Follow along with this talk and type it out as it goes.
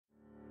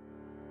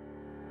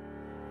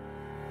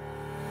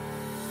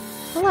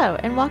Hello,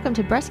 and welcome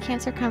to Breast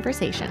Cancer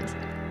Conversations,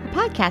 a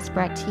podcast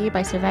brought to you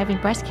by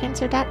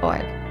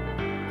survivingbreastcancer.org.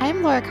 I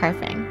am Laura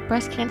Carfing,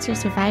 breast cancer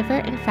survivor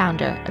and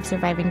founder of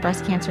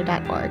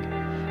survivingbreastcancer.org,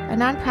 a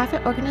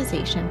nonprofit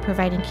organization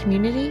providing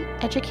community,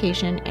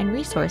 education, and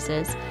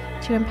resources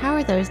to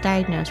empower those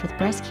diagnosed with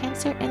breast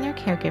cancer and their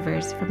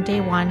caregivers from day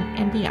one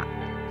and beyond.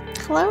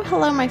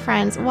 Hello, my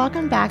friends.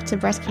 Welcome back to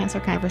Breast Cancer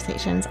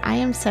Conversations. I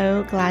am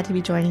so glad to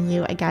be joining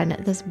you again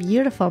this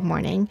beautiful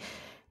morning.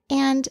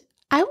 And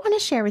I want to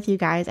share with you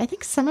guys, I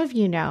think some of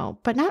you know,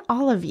 but not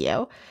all of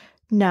you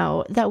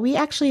know, that we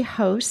actually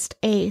host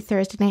a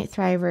Thursday Night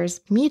Thrivers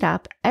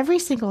meetup every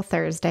single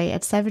Thursday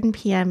at 7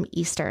 p.m.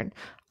 Eastern.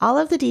 All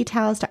of the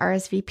details to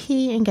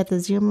RSVP and get the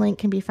Zoom link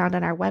can be found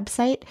on our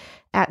website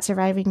at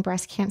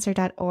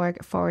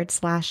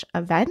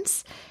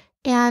survivingbreastcancer.org/events.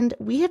 And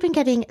we have been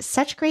getting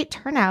such great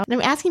turnout. And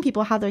I'm asking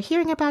people how they're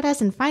hearing about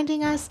us and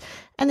finding us.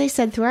 And they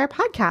said through our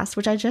podcast,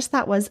 which I just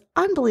thought was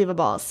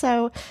unbelievable.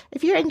 So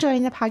if you're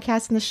enjoying the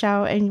podcast and the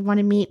show and you want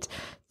to meet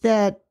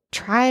the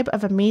tribe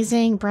of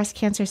amazing breast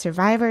cancer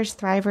survivors,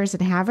 thrivers,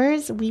 and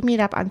havers, we meet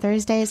up on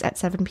Thursdays at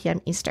 7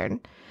 p.m. Eastern.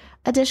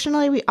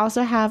 Additionally, we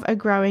also have a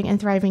growing and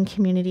thriving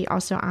community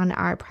also on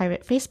our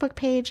private Facebook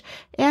page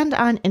and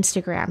on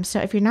Instagram. So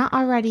if you're not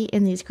already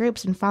in these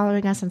groups and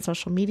following us on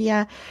social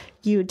media,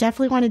 you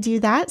definitely want to do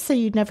that so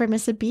you never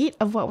miss a beat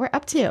of what we're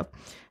up to. All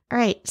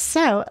right,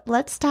 so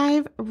let's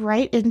dive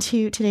right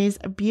into today's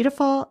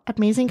beautiful,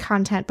 amazing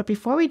content. But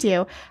before we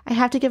do, I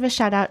have to give a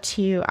shout out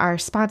to our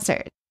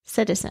sponsor,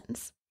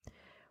 Ciitizen.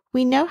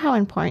 We know how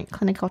important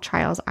clinical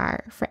trials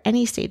are for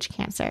any stage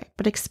cancer,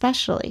 but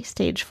especially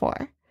stage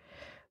 4.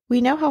 We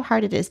know how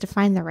hard it is to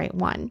find the right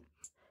one.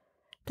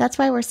 That's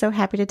why we're so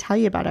happy to tell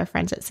you about our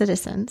friends at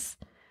Ciitizen.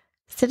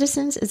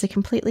 Ciitizen is a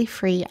completely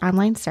free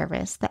online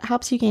service that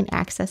helps you gain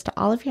access to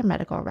all of your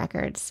medical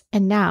records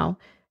and now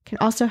can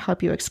also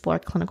help you explore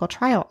clinical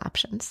trial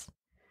options.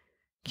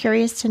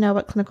 Curious to know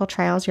what clinical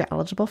trials you're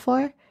eligible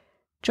for?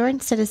 Join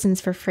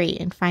Ciitizen for free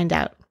and find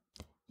out.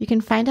 You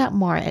can find out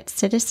more at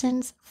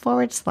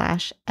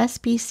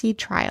Ciitizen/SBC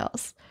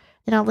trials,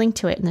 and I'll link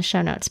to it in the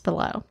show notes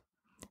below.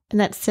 And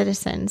that's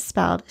Ciitizen,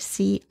 spelled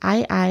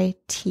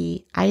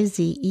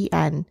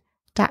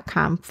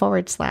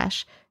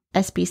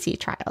CIITIZEN.com/SBC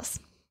trials.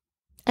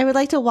 I would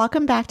like to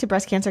welcome back to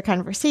Breast Cancer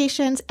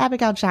Conversations,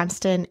 Abigail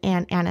Johnston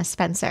and Anna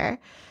Spencer.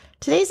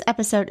 Today's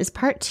episode is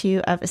part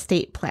 2 of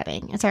estate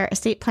planning. It's our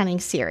estate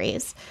planning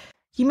series.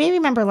 You may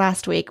remember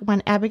last week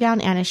when Abigail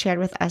and Anna shared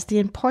with us the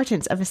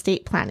importance of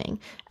estate planning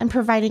and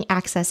providing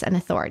access and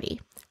authority.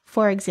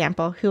 For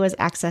example, who has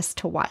access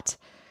to what?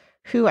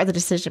 Who are the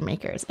decision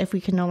makers if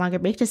we can no longer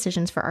make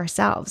decisions for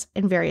ourselves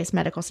in various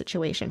medical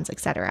situations,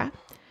 etc.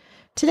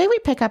 Today we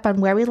pick up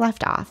on where we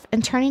left off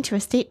and turning to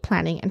estate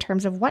planning in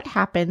terms of what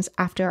happens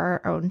after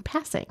our own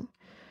passing.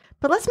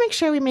 But let's make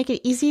sure we make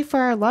it easy for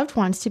our loved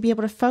ones to be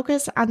able to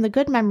focus on the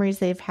good memories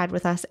they've had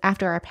with us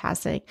after our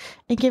passing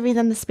and giving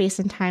them the space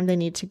and time they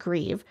need to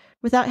grieve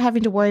without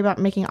having to worry about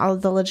making all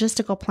of the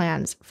logistical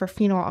plans for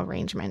funeral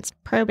arrangements,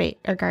 probate,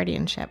 or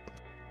guardianship.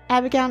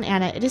 Abigail and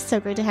Anna, it is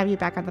so great to have you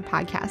back on the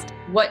podcast.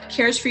 What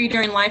cares for you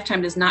during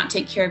lifetime does not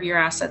take care of your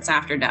assets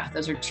after death.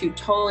 Those are two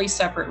totally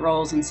separate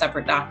roles and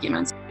separate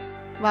documents.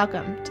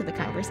 Welcome to the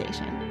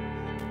conversation.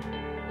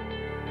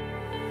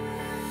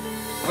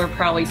 We're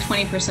probably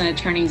 20%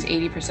 attorneys,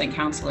 80%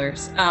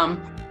 counselors.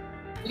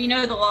 We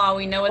know the law.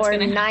 We know what's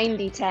going to happen.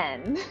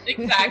 90-10.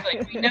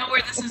 Exactly. We know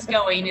where this is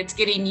going. It's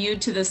getting you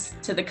to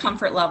the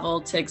comfort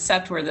level to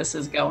accept where this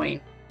is going.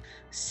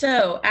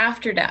 So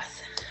after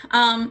death.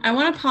 I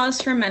want to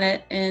pause for a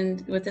minute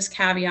and with this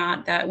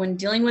caveat that when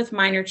dealing with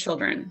minor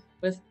children,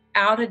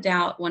 without a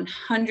doubt,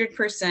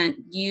 100%,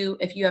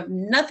 if you have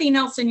nothing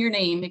else in your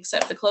name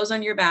except the clothes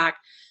on your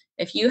back,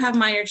 if you have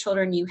minor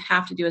children, you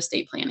have to do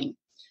estate planning.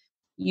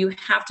 You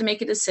have to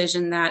make a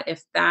decision that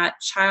if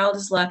that child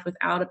is left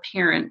without a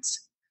parent,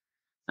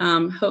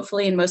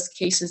 hopefully in most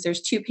cases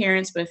there's 2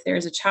 parents, but if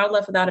there's a child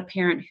left without a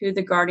parent, who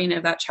the guardian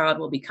of that child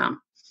will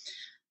become.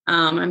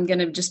 I'm going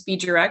to just be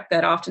direct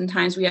that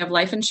oftentimes we have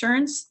life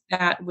insurance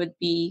that would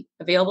be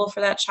available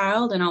for that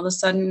child. And all of a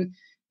sudden,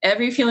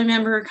 every family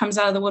member comes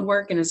out of the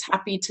woodwork and is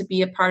happy to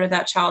be a part of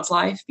that child's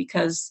life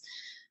because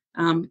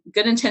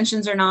good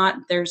intentions or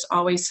not, there's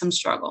always some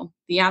struggle.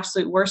 The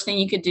absolute worst thing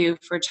you could do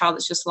for a child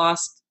that's just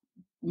lost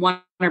one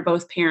or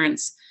both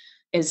parents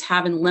is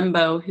have in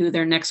limbo who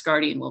their next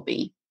guardian will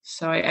be.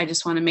 So I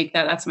just want to make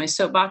that's my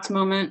soapbox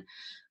moment.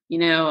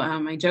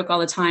 I joke all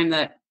the time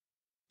that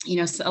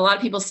a lot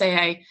of people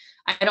say,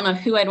 I don't know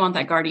who I'd want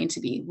that guardian to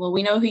be. Well,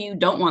 we know who you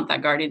don't want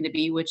that guardian to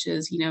be, which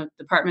is,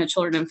 Department of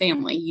Children and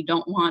Family. You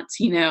don't want,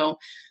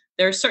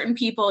 there are certain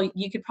people,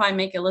 you could probably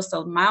make a list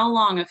a mile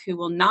long of who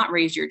will not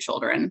raise your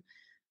children.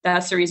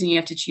 That's the reason you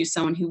have to choose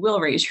someone who will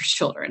raise your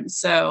children.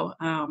 So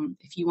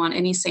if you want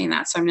any say in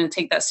that, so I'm going to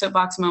take that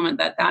soapbox moment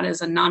that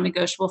is a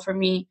non-negotiable for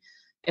me.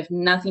 If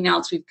nothing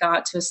else, we've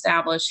got to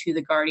establish who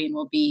the guardian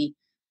will be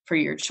for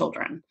your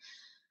children.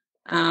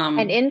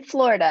 And in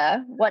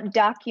Florida, what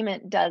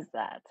document does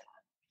that?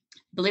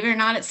 Believe it or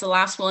not, it's the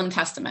last will and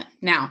testament.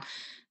 Now,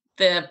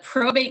 The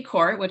probate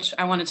court, which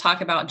I want to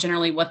talk about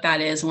generally what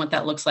that is and what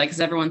that looks like, because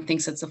everyone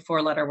thinks it's a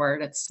 4-letter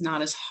word. It's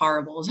not as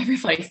horrible as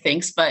everybody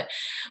thinks, but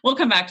we'll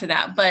come back to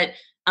that. But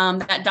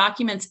that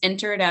document's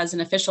entered as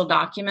an official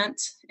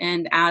document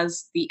and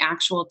as the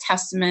actual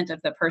testament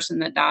of the person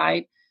that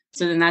died.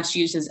 So then that's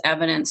used as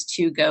evidence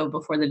to go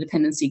before the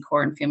dependency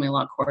court and family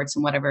law courts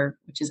and whatever,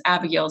 which is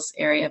Abigail's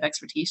area of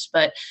expertise.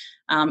 But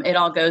it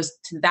all goes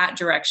to that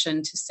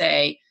direction to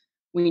say,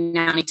 we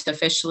now need to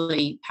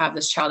officially have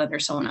this child under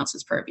someone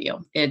else's purview.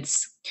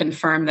 It's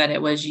confirmed that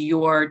it was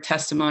your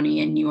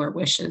testimony and your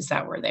wishes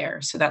that were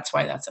there. So that's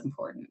why that's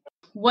important.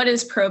 What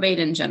is probate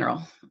in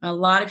general? A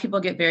lot of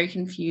people get very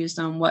confused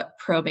on what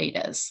probate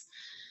is.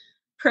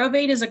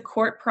 Probate is a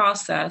court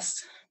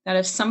process that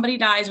if somebody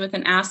dies with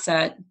an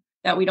asset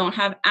that we don't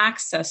have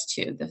access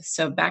to,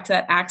 so back to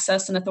that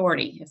access and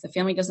authority. If the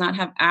family does not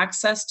have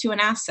access to an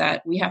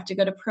asset, we have to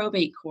go to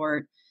probate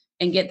court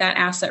and get that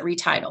asset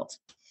retitled.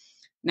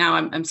 Now,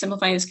 I'm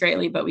simplifying this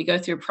greatly, but we go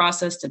through a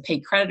process to pay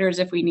creditors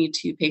if we need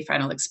to, pay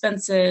final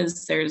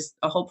expenses. There's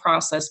a whole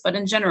process. But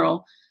in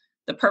general,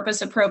 the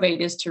purpose of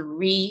probate is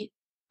to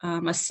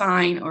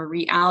assign or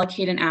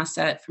reallocate an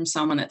asset from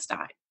someone that's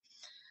died.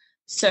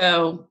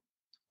 So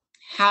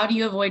how do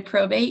you avoid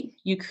probate?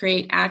 You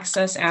create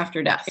access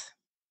after death.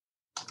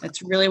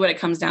 That's really what it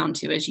comes down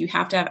to, is you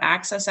have to have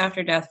access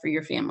after death for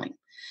your family.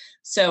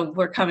 So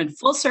we're coming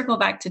full circle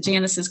back to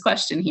Janice's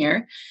question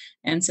here.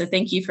 And so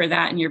thank you for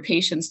that and your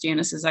patience,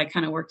 Janice, as I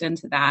kind of worked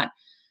into that.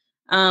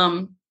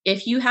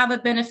 If you have a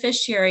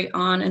beneficiary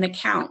on an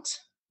account,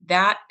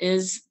 that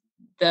is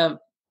the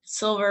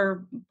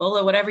silver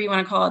bullet, whatever you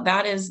want to call it.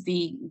 That is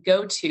the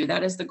go-to.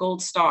 That is the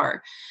gold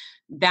star.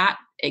 That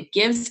it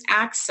gives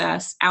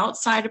access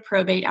outside of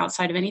probate,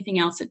 outside of anything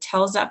else. It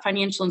tells that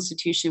financial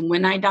institution,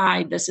 when I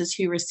died, this is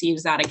who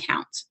receives that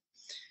account.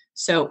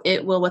 So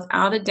it will,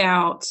 without a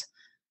doubt,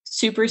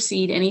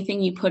 supersede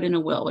anything you put in a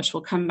will, which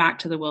will come back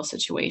to the will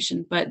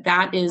situation. But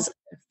that is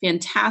a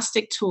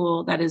fantastic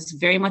tool that is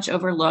very much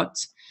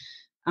overlooked.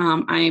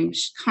 I'm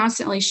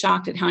constantly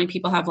shocked at how many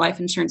people have life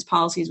insurance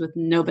policies with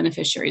no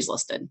beneficiaries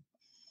listed.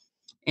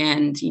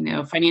 And,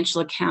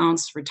 financial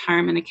accounts,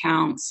 retirement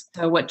accounts.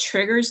 So what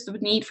triggers the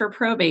need for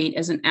probate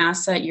is an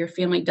asset your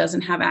family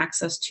doesn't have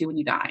access to when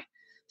you die.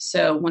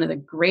 So one of the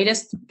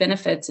greatest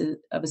benefits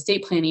of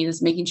estate planning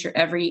is making sure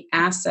every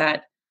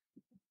asset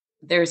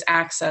there's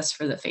access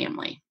for the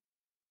family.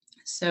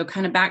 So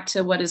kind of back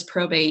to what is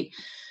probate.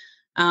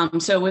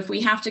 So if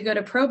we have to go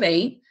to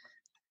probate,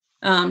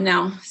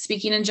 now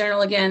speaking in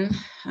general again,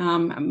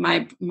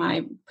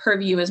 my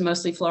purview is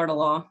mostly Florida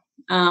law.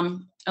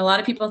 A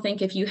lot of people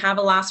think if you have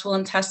a last will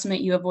and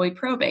testament, you avoid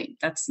probate.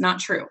 That's not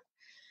true.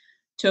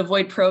 To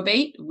avoid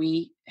probate,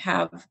 we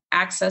have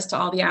access to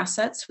all the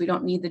assets. We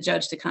don't need the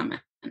judge to come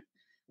in.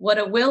 What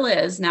a will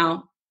is,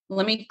 now,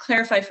 let me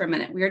clarify for a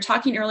minute. We were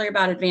talking earlier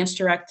about advance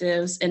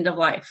directives, end of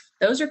life.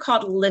 Those are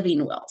called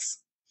living wills.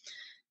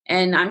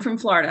 And I'm from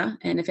Florida.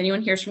 And if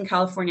anyone here is from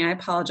California, I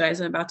apologize.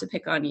 I'm about to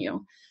pick on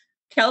you.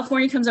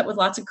 California comes up with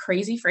lots of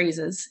crazy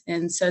phrases.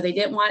 And so they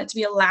didn't want it to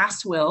be a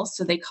last will.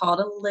 So they called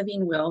it a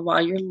living will.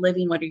 While you're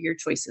living, what are your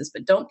choices?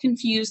 But don't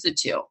confuse the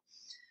two.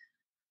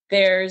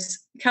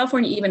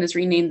 California even has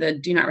renamed the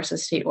do not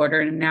resuscitate order.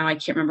 And now I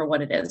can't remember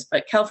what it is.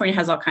 But California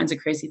has all kinds of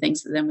crazy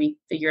things that then we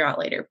figure out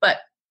later. But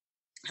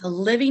a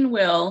living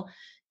will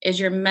is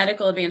your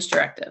medical advance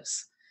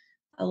directives.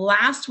 A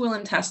last will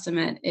and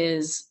testament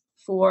is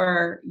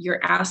for your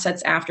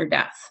assets after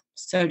death.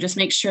 So just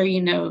make sure you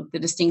know the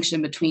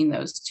distinction between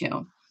those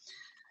two.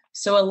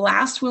 So a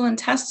last will and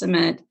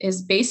testament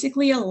is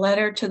basically a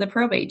letter to the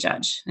probate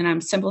judge. And I'm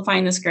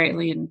simplifying this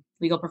greatly, and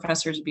legal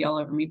professors would be all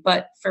over me.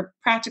 But for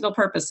practical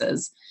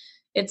purposes,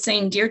 it's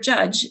saying, dear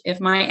judge, if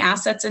my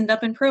assets end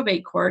up in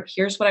probate court,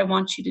 here's what I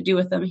want you to do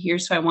with them.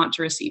 Here's who I want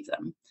to receive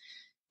them.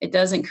 It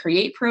doesn't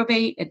create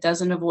probate. It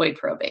doesn't avoid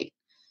probate.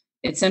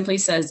 It simply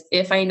says,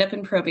 if I end up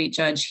in probate,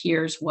 judge,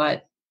 here's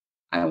what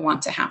I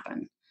want to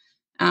happen.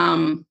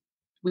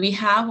 We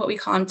have what we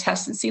call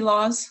intestacy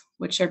laws,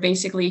 which are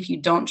basically if you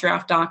don't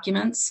draft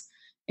documents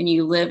and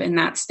you live in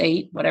that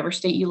state, whatever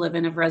state you live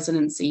in of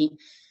residency,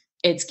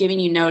 it's giving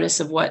you notice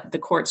of what the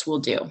courts will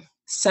do.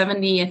 I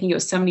think it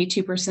was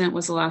 72%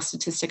 was the last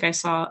statistic I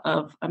saw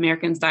of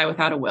Americans die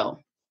without a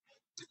will,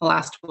 a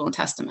last will and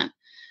testament.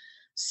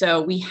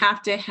 So we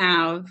have to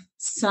have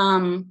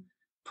some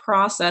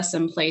process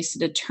in place to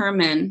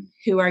determine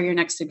who are your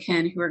next of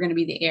kin, who are going to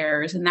be the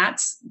heirs. And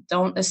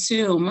don't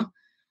assume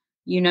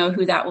you know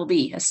who that will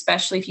be,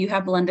 especially if you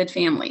have blended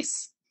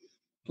families.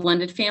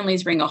 Blended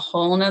families bring a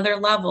whole nother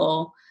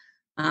level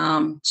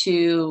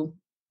to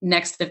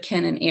next of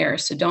kin and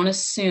heirs. So don't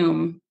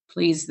assume,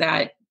 please,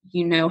 that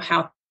you know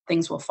how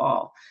things will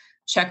fall.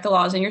 Check the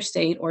laws in your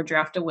state or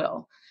draft a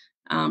will.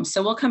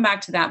 So we'll come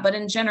back to that. But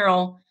in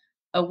general,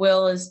 a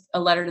will is a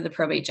letter to the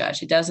probate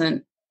judge. It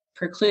doesn't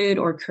preclude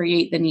or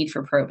create the need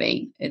for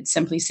probate. It's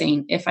simply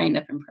saying, if I end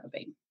up in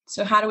probate.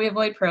 So how do we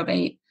avoid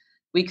probate?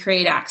 We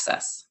create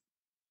access.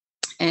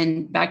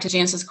 And back to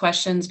Janice's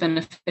questions,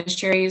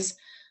 beneficiaries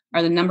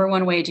are the number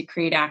one way to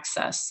create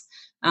access.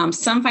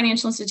 Some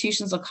financial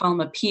institutions will call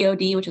them a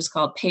POD, which is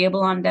called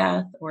payable on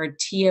death, or a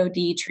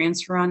TOD,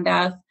 transfer on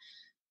death.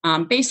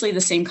 Basically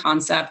the same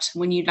concept.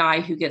 When you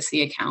die, who gets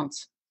the account?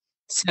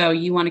 So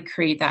you want to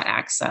create that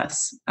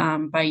access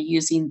by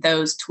using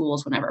those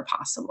tools whenever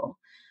possible.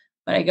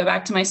 But I go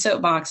back to my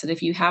soapbox that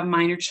if you have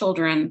minor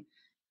children,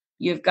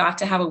 you've got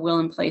to have a will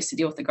in place to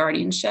deal with the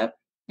guardianship.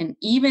 And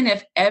even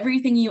if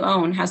everything you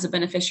own has a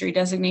beneficiary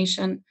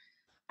designation,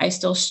 I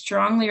still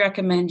strongly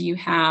recommend you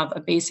have a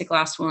basic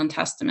last will and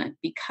testament,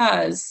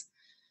 because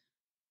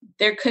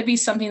there could be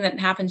something that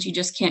happens you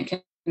just can't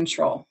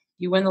control.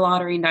 You win the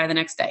lottery and die the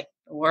next day,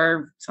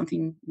 or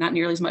something not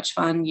nearly as much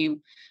fun.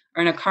 You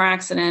are in a car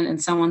accident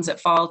and someone's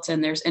at fault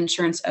and there's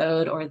insurance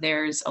owed, or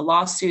there's a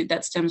lawsuit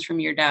that stems from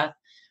your death.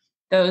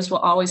 Those will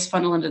always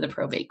funnel into the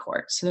probate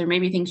court. So there may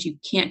be things you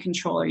can't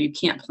control or you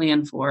can't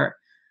plan for.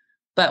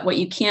 But what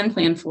you can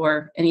plan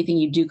for, anything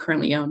you do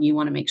currently own, you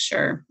want to make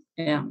sure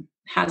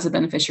has a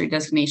beneficiary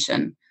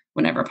designation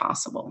whenever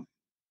possible.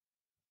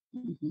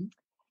 Mm-hmm.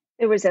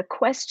 There was a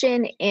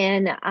question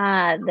in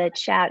the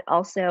chat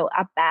also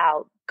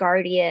about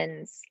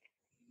guardians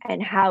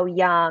and how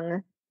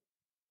young,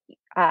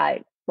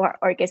 or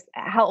I guess,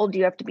 how old do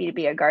you have to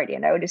be a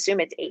guardian? I would assume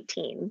it's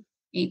 18.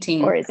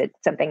 18. Or is it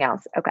something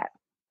else? Okay.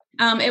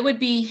 It would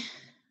be,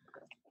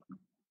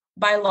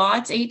 by law,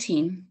 it's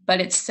 18,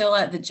 but it's still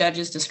at the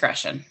judge's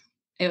discretion.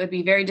 It would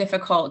be very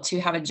difficult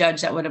to have a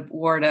judge that would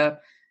award a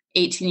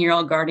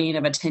 18-year-old guardian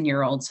of a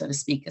 10-year-old, so to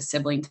speak, a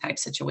sibling type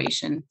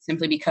situation,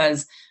 simply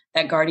because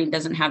that guardian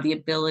doesn't have the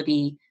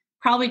ability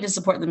probably to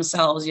support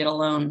themselves, yet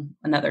alone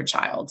another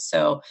child.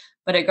 So,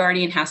 but a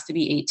guardian has to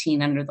be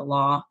 18 under the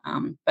law.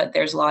 But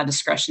there's a lot of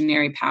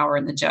discretionary power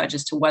in the judge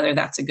as to whether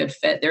that's a good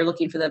fit. They're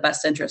looking for the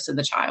best interest of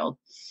the child.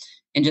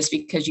 And just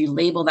because you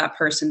label that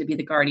person to be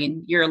the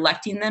guardian, you're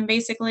electing them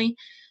basically,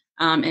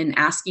 and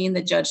asking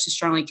the judge to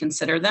strongly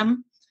consider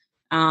them.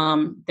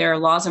 There are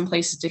laws in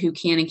place as to who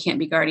can and can't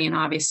be guardian,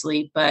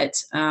 obviously, but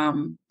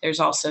there's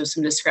also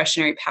some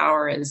discretionary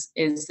power. Is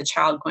the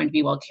child going to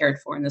be well cared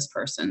for in this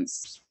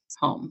person's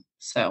home?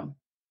 So,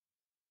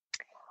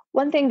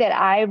 one thing that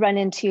I run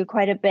into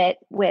quite a bit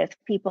with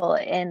people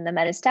in the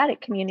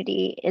metastatic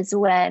community is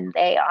when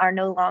they are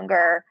no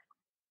longer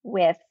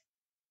with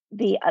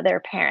the other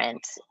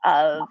parent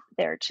of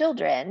their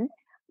children.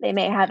 They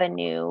may have a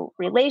new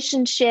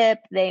relationship,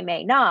 they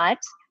may not,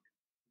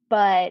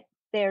 but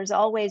there's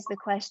always the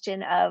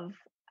question of,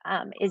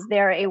 is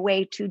there a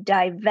way to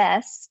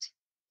divest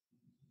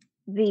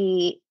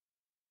the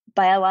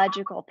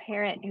biological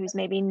parent who's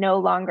maybe no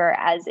longer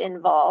as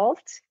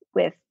involved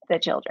with the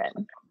children?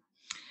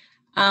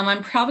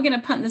 I'm probably going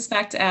to punt this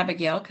back to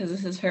Abigail because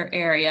this is her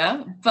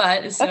area,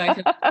 but so I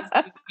feel like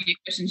this is a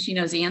question she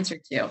knows the answer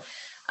to.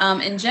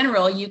 In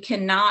general, you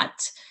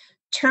cannot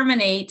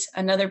terminate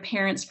another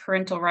parent's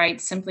parental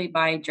rights simply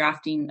by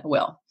drafting a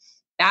will.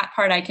 That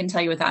part I can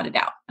tell you without a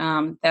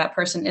doubt. That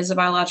person is a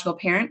biological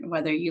parent,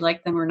 whether you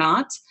like them or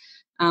not.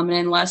 And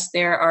unless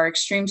there are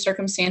extreme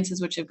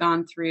circumstances which have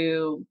gone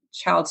through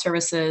child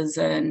services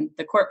and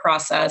the court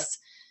process,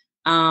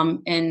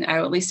 and I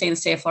will at least say in the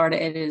state of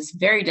Florida, it is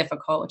very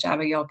difficult, which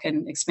Abigail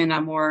can expand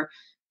on more,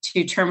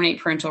 to terminate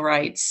parental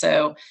rights.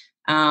 So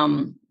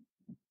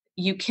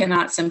you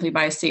cannot simply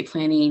by estate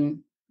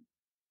planning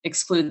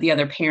exclude the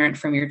other parent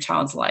from your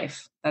child's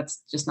life.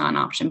 That's just not an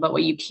option. But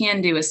what you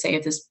can do is say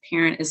if this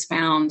parent is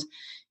found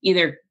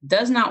either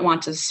does not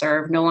want to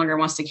serve, no longer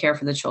wants to care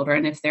for the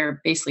children, if they're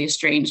basically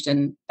estranged,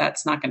 and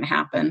that's not going to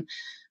happen.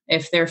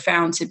 If they're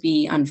found to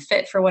be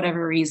unfit for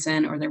whatever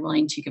reason, or they're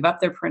willing to give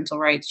up their parental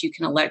rights, you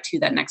can elect who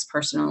that next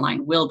person in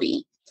line will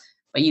be,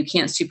 but you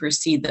can't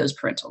supersede those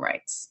parental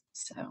rights.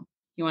 So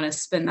you want to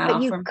spin that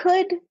off for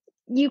me?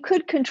 You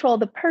could control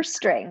the purse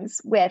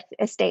strings with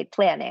estate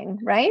planning,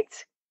 right?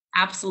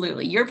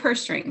 Absolutely. Your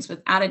purse strings,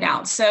 without a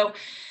doubt. So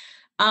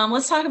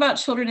let's talk about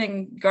children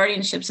and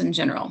guardianships in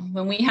general.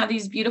 When we have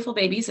these beautiful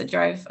babies that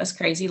drive us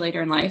crazy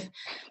later in life,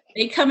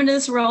 they come into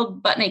this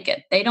world butt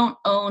naked. They don't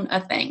own a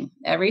thing.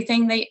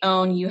 Everything they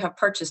own, you have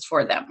purchased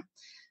for them.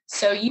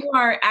 So you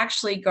are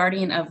actually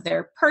guardian of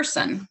their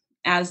person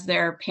as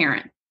their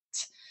parent.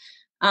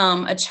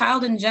 A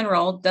child in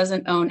general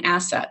doesn't own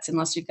assets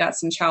unless you've got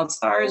some child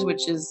stars,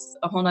 which is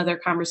a whole nother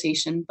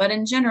conversation. But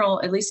in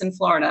general, at least in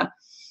Florida,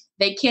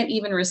 they can't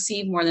even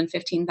receive more than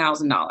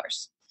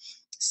 $15,000.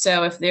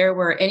 So if there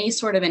were any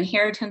sort of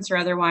inheritance or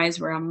otherwise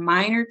where a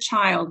minor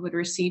child would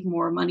receive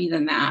more money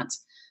than that,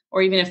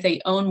 or even if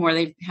they own more,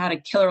 they've had a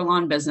killer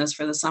lawn business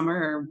for the summer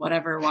or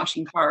whatever,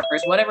 washing cars,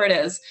 whatever it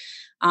is,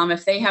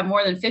 if they have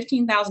more than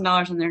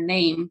 $15,000 in their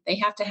name, they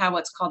have to have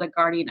what's called a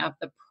guardian of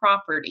the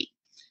property.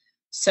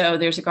 So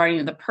there's a guardian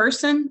of the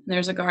person,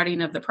 there's a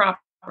guardian of the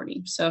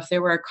property. So if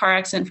there were a car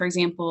accident, for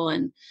example,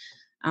 and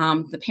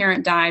the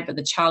parent died, but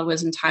the child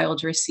was entitled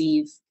to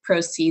receive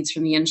proceeds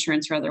from the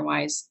insurance or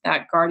otherwise,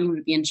 that guardian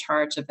would be in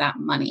charge of that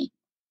money.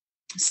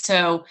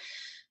 So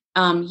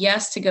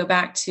yes, to go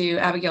back to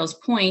Abigail's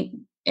point,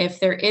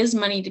 if there is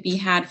money to be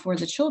had for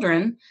the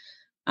children,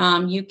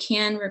 you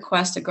can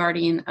request a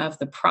guardian of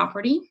the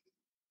property,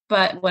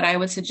 But what I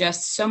would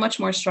suggest so much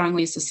more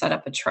strongly is to set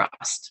up a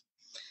trust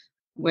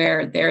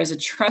where there is a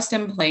trust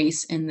in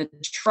place and the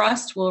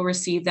trust will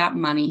receive that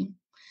money.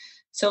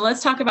 So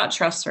let's talk about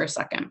trust for a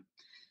second.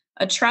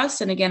 A trust,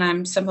 and again,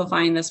 I'm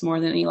simplifying this more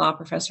than any law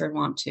professor would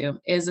want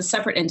to, is a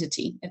separate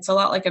entity. It's a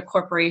lot like a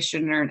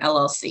corporation or an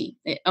LLC.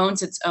 It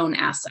owns its own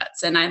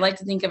assets. And I like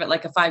to think of it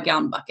like a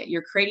 5-gallon bucket.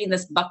 You're creating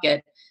this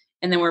bucket,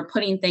 and then we're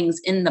putting things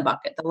in the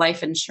bucket, the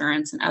life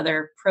insurance and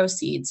other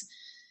proceeds.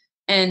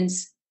 And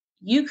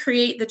you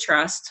create the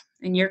trust,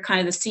 and you're kind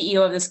of the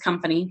CEO of this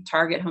company,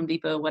 Target, Home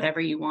Depot, whatever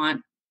you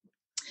want.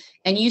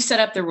 And you set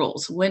up the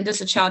rules. When does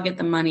the child get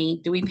the money?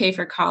 Do we pay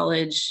for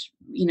college?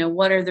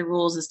 What are the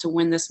rules as to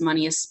when this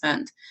money is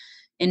spent?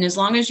 And as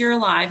long as you're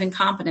alive and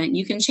competent,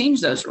 you can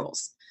change those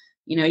rules.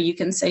 You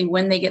can say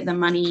when they get the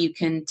money, you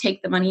can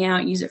take the money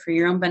out, use it for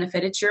your own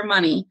benefit. It's your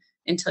money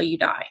until you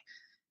die.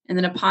 And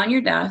then upon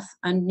your death,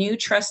 a new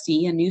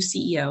trustee, a new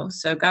CEO.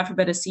 So God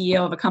forbid a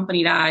CEO of a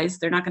company dies,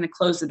 they're not going to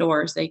close the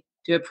doors. They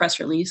do a press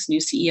release, new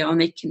CEO, and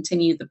they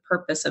continue the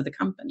purpose of the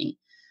company.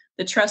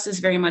 The trust is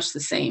very much the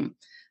same.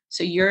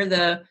 So you're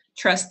the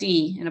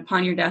trustee, and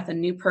upon your death, a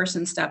new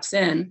person steps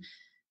in.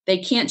 They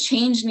can't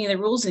change any of the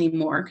rules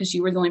anymore because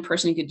you were the only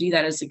person who could do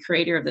that as the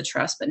creator of the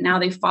trust. But now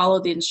they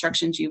follow the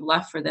instructions you've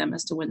left for them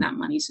as to when that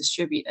money is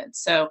distributed.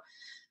 So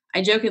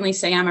I jokingly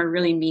say I'm a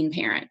really mean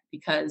parent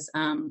because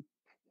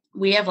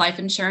we have life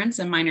insurance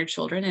and minor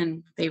children,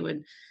 and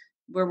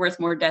we're worth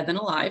more dead than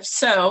alive.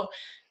 So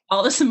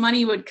all this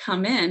money would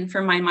come in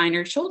from my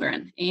minor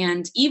children.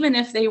 And even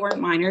if they weren't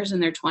minors in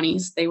their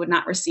 20s, they would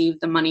not receive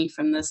the money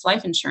from this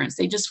life insurance.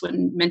 They just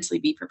wouldn't mentally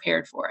be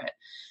prepared for it.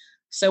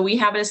 So we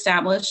have it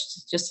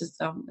established, just as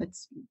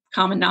it's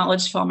common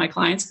knowledge for all my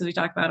clients, because we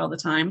talk about it all the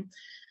time,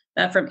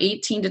 that from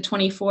 18 to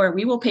 24,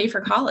 we will pay for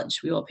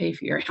college. We will pay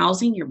for your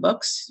housing, your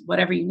books,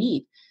 whatever you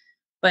need.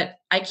 But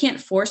I can't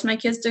force my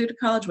kids to go to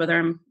college, whether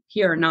I'm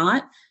here or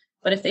not.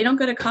 But if they don't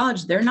go to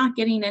college, they're not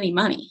getting any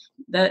money.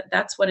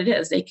 That's what it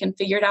is. They can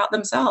figure it out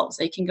themselves.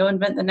 They can go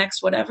invent the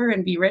next whatever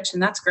and be rich,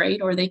 and that's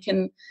great. Or they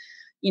can,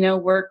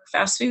 work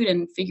fast food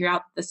and figure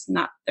out this is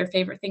not their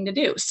favorite thing to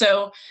do.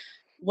 So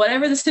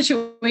whatever the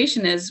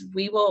situation is,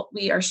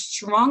 we are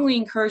strongly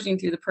encouraging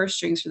through the purse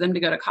strings for them to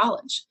go to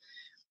college.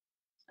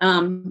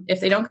 If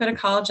they don't go to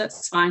college,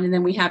 that's fine. And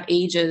then we have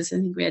ages. I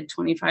think we had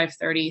 25,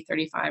 30,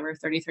 35, or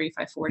 30,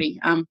 35, 40,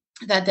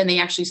 that then they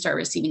actually start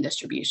receiving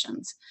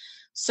distributions.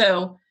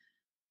 So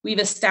we've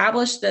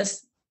established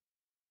this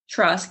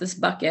trust, this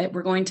bucket.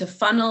 We're going to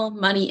funnel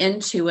money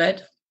into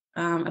it.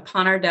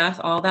 Upon our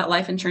death, all that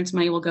life insurance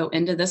money will go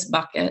into this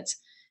bucket.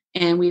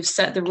 And we've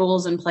set the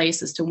rules in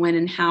place as to when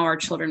and how our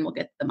children will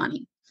get the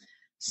money.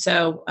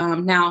 So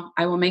now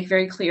I will make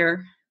very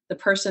clear, the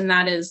person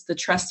that is the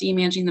trustee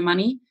managing the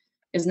money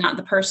is not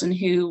the person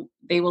who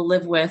they will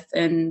live with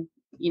and,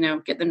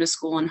 get them to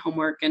school and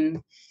homework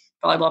and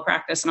volleyball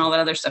practice and all that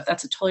other stuff.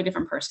 That's a totally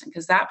different person,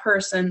 because that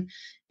person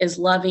is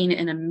loving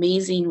and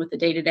amazing with the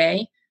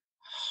day-to-day,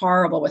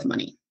 horrible with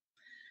money.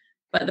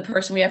 But the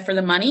person we have for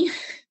the money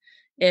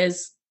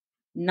is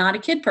not a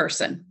kid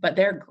person, but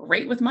they're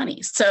great with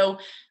money. So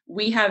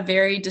we have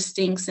very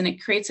distinct, and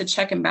it creates a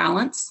check and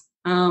balance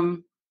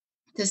to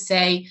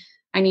say,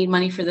 I need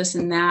money for this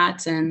and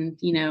that, and,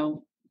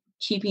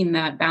 keeping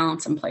that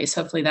balance in place.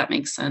 Hopefully that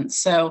makes sense.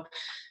 So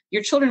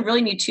your children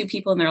really need two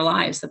people in their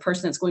lives, the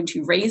person that's going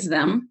to raise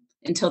them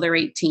until they're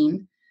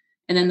 18,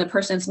 and then the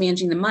person that's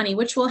managing the money,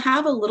 which will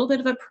have a little bit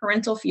of a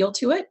parental feel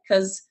to it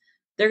because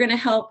they're going to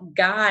help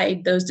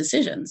guide those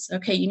decisions.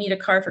 Okay, you need a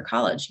car for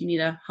college. You need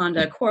a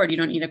Honda Accord. You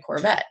don't need a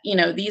Corvette.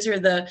 These are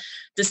the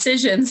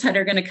decisions that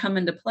are going to come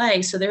into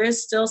play. So there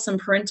is still some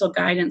parental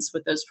guidance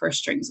with those purse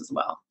strings as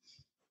well.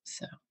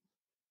 So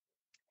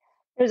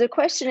there's a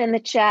question in the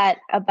chat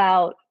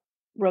about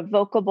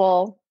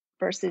revocable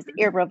versus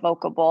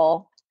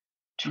irrevocable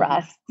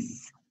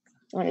trusts.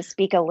 I want to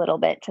speak a little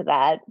bit to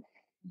that.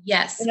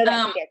 Yes. I know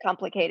that can get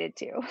complicated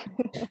too.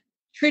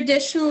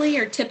 Traditionally,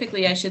 or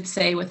typically, I should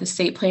say, with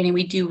estate planning,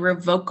 we do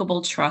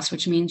revocable trust,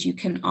 which means you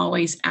can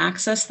always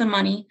access the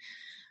money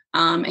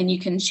and you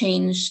can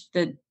change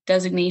the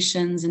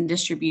designations and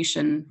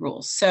distribution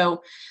rules.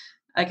 So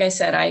like I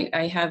said,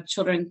 I have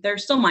children, they're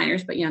still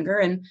minors, but younger.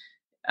 And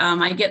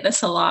I get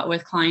this a lot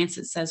with clients.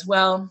 It says,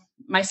 well,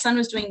 my son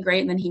was doing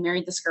great, and then he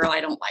married this girl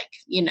I don't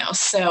like,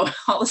 so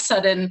all of a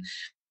sudden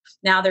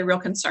now they're real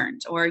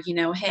concerned. Or,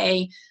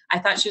 hey, I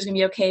thought she was going to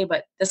be okay,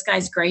 but this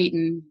guy's great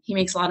and he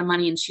makes a lot of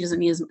money and she doesn't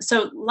need as much.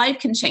 So life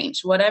can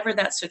change. Whatever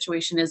that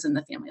situation is in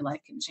the family,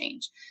 life can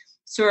change.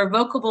 So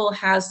revocable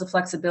has the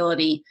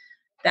flexibility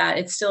that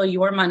it's still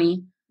your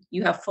money.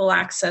 You have full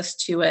access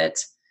to it,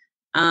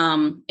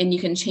 and you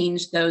can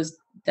change those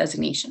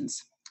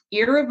designations.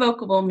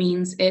 Irrevocable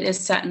means it is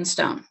set in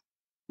stone.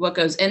 What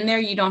goes in there,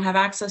 you don't have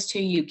access to.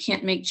 You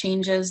can't make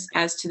changes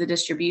as to the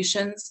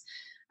distributions.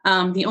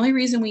 The only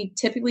reason we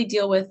typically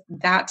deal with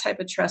that type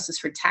of trust is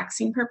for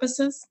taxing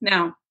purposes.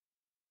 Now,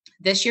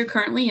 this year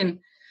currently, and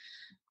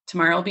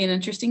tomorrow will be an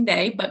interesting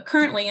day, but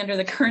currently under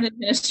the current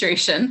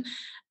administration,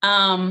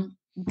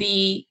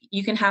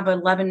 you can have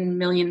 11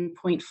 million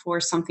point four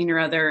something or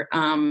other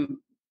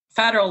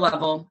federal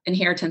level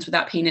inheritance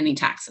without paying any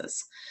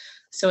taxes.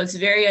 So it's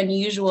very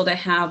unusual to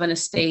have an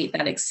estate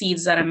that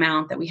exceeds that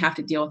amount that we have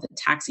to deal with for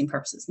taxing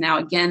purposes. Now,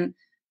 again,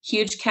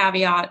 huge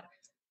caveat,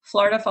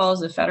 Florida follows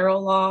the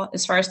federal law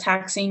as far as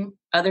taxing.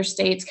 Other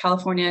states,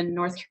 California,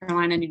 North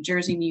Carolina, New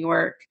Jersey, New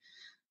York,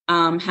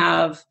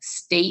 have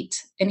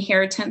state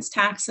inheritance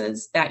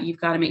taxes that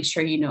you've got to make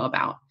sure you know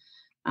about.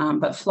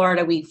 But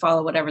Florida, we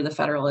follow whatever the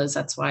federal is.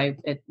 That's why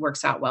it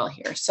works out well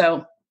here.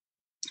 So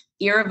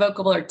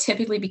irrevocable are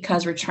typically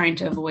because we're trying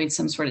to avoid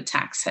some sort of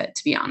tax hit,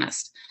 to be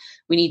honest.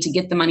 We need to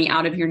get the money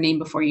out of your name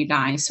before you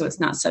die, so it's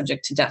not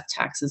subject to death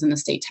taxes and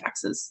estate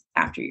taxes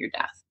after your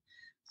death.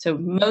 So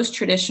most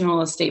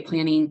traditional estate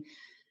planning,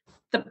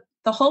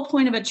 the whole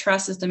point of a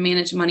trust is to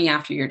manage money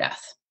after your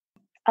death.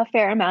 A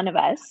fair amount of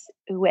us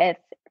with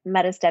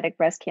metastatic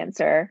breast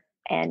cancer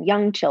and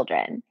young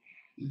children.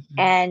 Mm-hmm.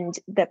 And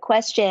the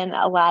question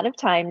a lot of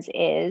times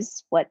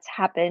is what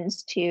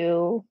happens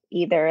to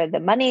either the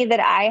money that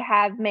I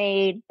have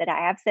made, that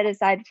I have set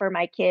aside for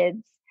my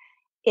kids,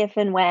 if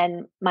and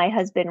when my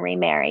husband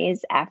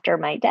remarries after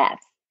my death.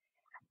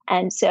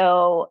 And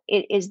so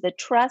it is the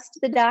trust,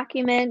 the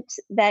document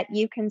that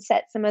you can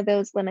set some of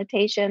those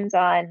limitations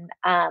on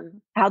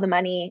how the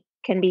money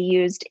can be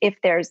used if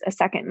there's a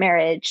second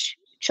marriage,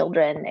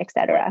 children, et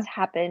cetera,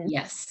 happen.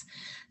 Yes.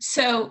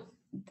 So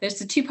there's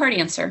a two-part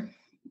answer.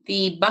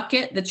 The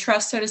bucket, the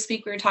trust, so to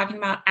speak, we were talking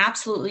about,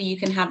 absolutely you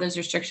can have those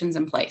restrictions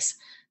in place.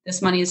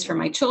 This money is for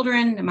my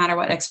children, no matter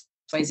what X,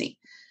 Y, Z.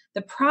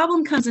 The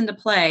problem comes into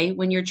play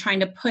when you're trying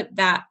to put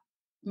that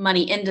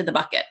money into the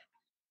bucket,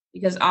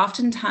 because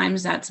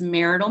oftentimes that's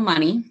marital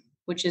money,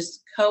 which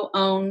is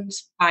co-owned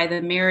by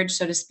the marriage,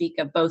 so to speak,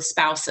 of both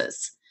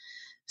spouses.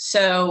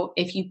 So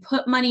if you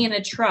put money in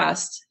a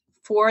trust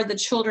for the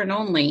children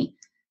only,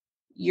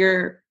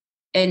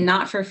 and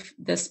not for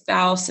the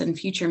spouse and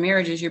future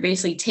marriages, you're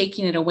basically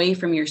taking it away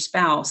from your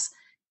spouse.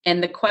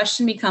 And the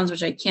question becomes,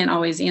 which I can't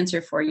always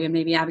answer for you, and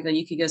maybe Abigail,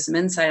 you could give some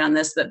insight on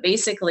this, but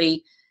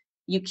basically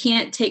you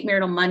can't take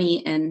marital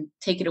money and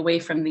take it away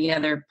from the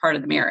other part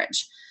of the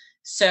marriage.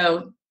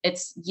 So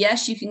it's,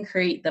 yes, you can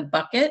create the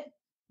bucket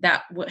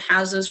that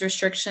has those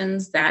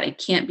restrictions that it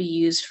can't be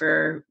used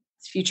for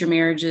future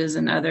marriages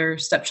and other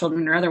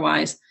stepchildren or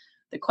otherwise.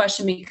 The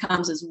question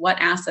becomes is what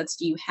assets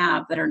do you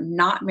have that are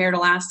not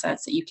marital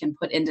assets that you can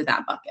put into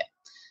that bucket?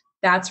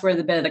 That's where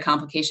the bit of the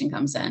complication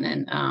comes in.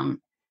 And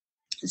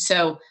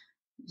so,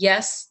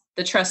 yes,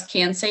 the trust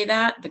can say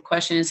that. The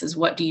question is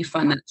what do you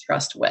fund that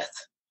trust with?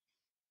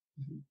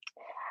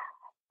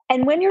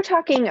 And when you're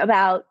talking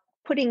about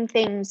putting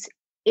things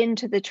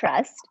into the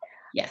trust,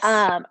 yes,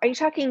 are you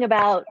talking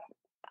about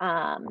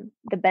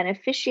the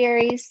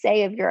beneficiaries,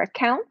 say, of your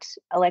account,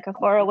 like a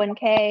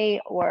 401k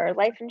or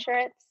life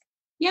insurance?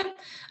 Yeah.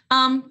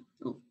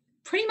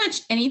 Pretty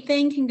much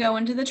anything can go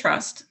into the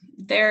trust.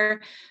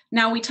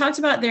 Now we talked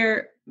about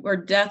or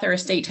death or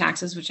estate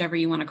taxes, whichever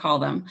you want to call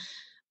them.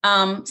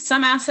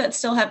 Some assets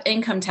still have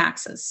income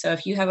taxes. So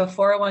if you have a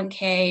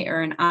 401k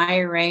or an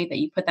IRA that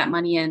you put that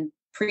money in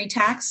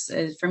pre-tax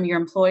from your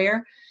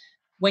employer,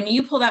 when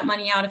you pull that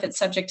money out, if it's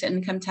subject to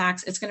income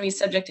tax, it's going to be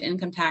subject to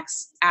income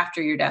tax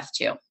after your death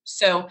too.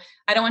 So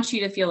I don't want you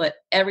to feel that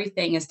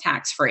everything is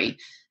tax-free.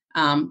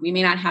 We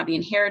may not have the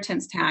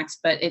inheritance tax,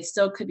 but it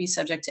still could be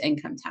subject to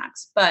income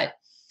tax. But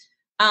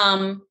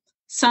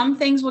some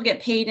things will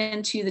get paid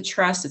into the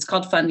trust. It's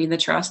called funding the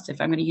trust.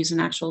 If I'm going to use an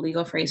actual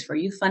legal phrase for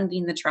you,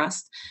 funding the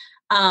trust.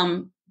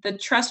 The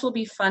trust will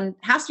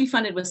has to be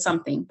funded with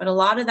something, but a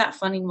lot of that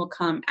funding will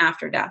come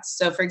after death.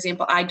 So for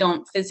example, I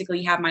don't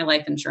physically have my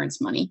life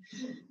insurance money,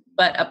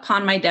 but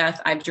upon my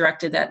death, I've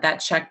directed that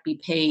check be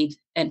paid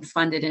and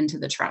funded into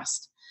the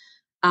trust.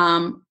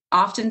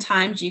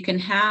 Oftentimes you can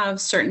have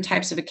certain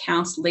types of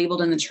accounts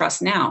labeled in the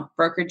trust now,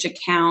 brokerage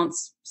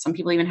accounts. Some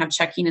people even have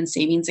checking and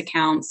savings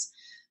accounts.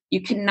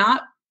 You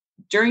cannot,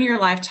 during your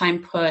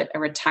lifetime, put a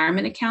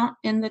retirement account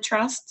in the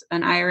trust,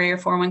 an IRA or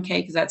 401k,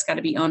 because that's got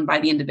to be owned by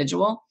the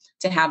individual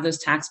to have those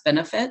tax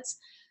benefits.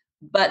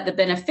 But the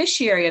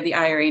beneficiary of the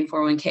IRA and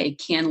 401k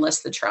can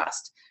list the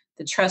trust.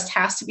 The trust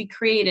has to be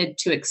created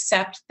to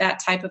accept that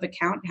type of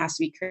account. It has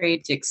to be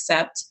created to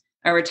accept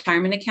a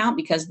retirement account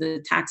because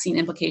the taxing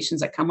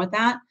implications that come with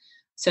that.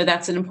 So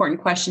that's an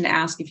important question to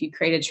ask if you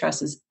create a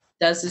trust is,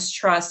 does this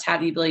trust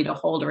have the ability to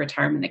hold a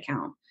retirement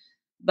account?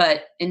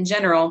 But in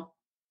general,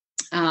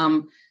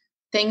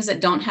 things that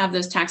don't have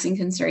those taxing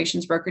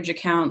considerations, brokerage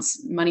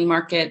accounts, money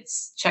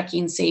markets,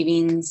 checking,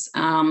 savings,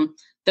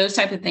 those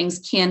type of things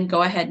can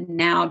go ahead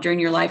now during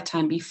your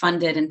lifetime, be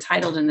funded and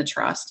titled in the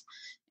trust.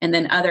 And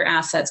then other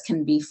assets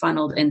can be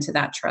funneled into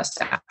that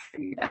trust after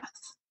your death.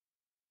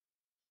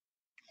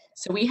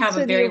 So we have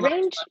a very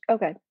large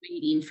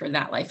waiting for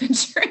that life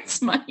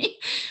insurance money.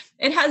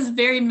 It has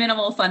very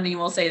minimal funding,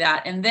 we'll say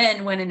that. And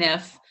then when and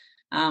if,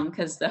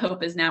 because the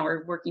hope is now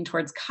we're working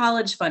towards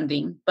college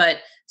funding. But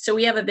so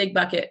we have a big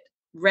bucket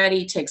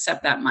ready to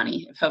accept that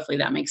money. Hopefully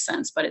that makes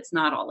sense, but it's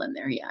not all in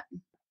there yet.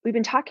 We've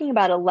been talking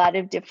about a lot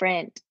of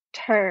different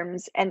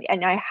terms, and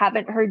I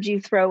haven't heard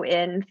you throw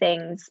in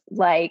things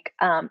like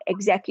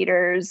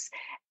executors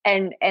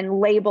and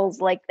labels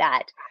like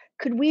that.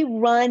 could we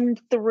run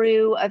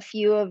through a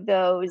few of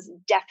those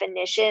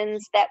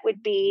definitions that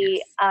would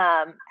be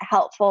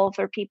helpful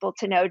for people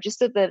to know, just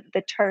so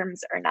the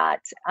terms are not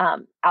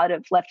out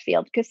of left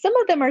field? Because some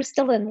of them are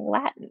still in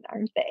Latin,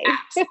 aren't they?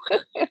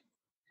 Absolutely.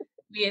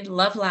 We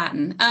love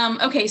Latin.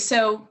 Okay,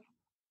 so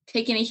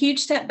taking a huge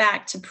step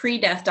back to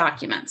pre-death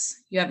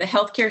documents. You have the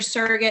healthcare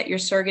surrogate. Your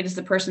surrogate is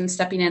the person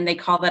stepping in. They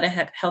call that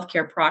a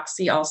healthcare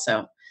proxy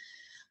also.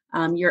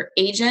 Your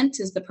agent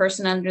is the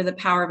person under the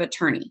power of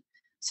attorney.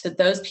 So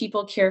those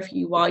people care for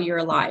you while you're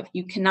alive.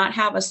 You cannot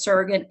have a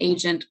surrogate,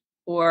 agent,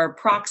 or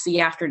proxy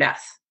after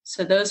death.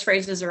 So those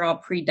phrases are all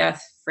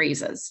pre-death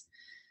phrases.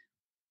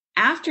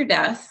 After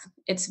death,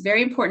 it's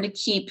very important to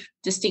keep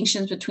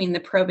distinctions between the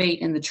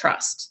probate and the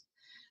trust.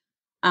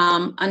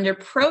 Under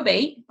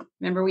probate,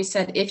 remember we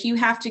said if you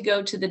have to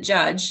go to the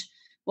judge,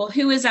 well,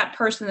 who is that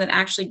person that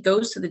actually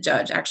goes to the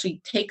judge,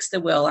 actually takes the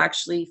will,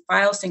 actually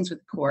files things with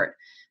the court?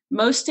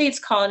 Most states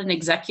call it an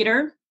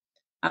executor.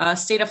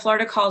 State of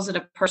Florida calls it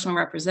a personal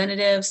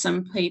representative.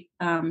 Some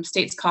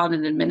states call it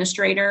an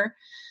administrator.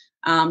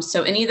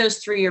 So any of those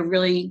three are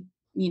really,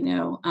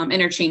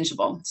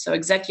 interchangeable. So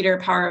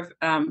executor,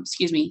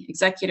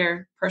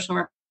 executor,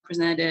 personal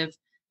representative,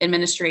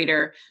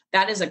 administrator,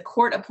 that is a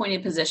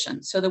court-appointed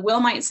position. So the will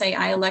might say,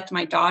 I elect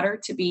my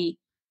daughter to be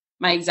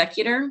my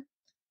executor.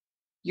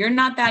 You're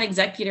not that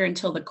executor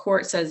until the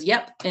court says,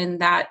 yep,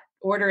 and that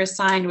order is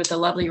signed with a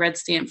lovely red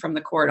stamp from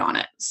the court on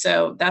it.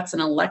 So that's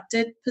an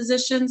elected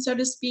position, so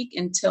to speak,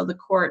 until the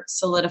court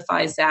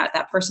solidifies that.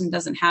 That person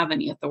doesn't have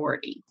any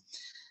authority.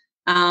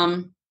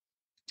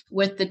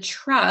 With the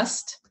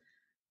trust,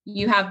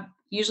 you have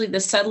usually the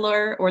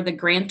settlor or the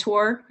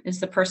grantor is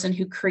the person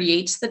who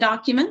creates the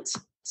document.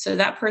 So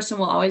that person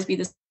will always be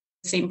the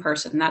same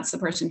person. That's the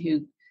person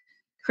who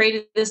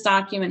created this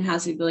document,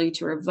 has the ability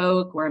to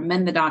revoke or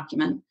amend the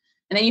document.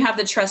 And then you have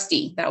the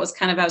trustee. That was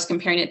I was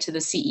comparing it to the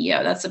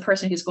CEO. That's the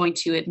person who's going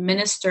to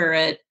administer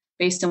it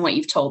based on what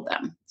you've told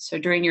them. So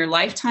during your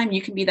lifetime,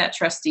 you can be that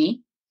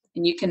trustee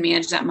and you can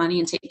manage that money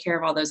and take care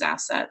of all those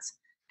assets.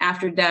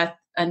 After death,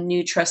 a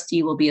new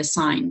trustee will be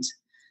assigned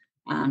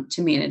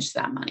to manage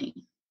that money.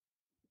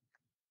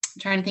 I'm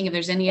trying to think if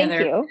there's any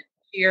other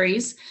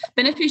beneficiaries.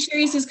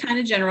 Beneficiaries is kind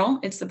of general.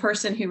 It's the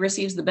person who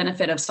receives the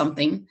benefit of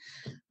something.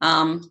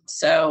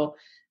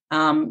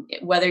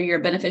 Whether you're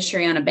a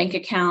beneficiary on a bank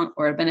account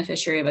or a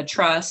beneficiary of a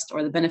trust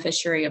or the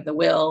beneficiary of the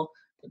will,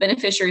 the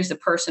beneficiary is the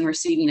person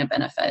receiving a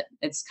benefit.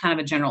 It's kind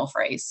of a general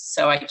phrase.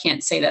 So I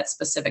can't say that's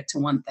specific to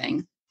one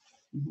thing.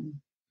 Mm-hmm.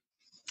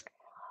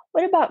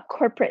 What about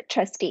corporate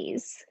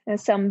trustees?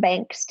 Some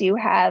banks do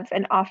have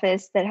an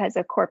office that has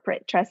a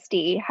corporate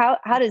trustee. How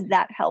does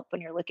that help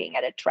when you're looking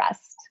at a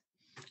trust?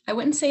 I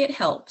wouldn't say it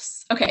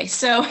helps. Okay,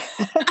 so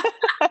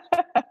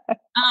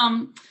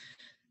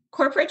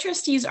corporate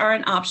trustees are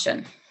an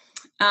option.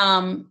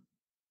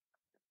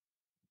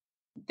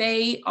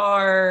 They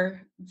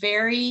are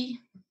very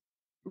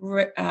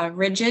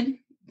rigid,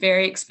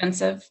 very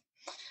expensive.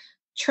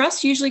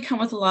 Trusts usually come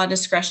with a lot of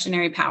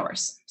discretionary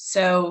powers.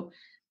 So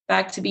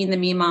back to being the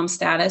me mom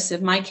status,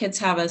 if my kids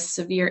have a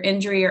severe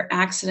injury or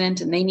accident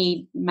and they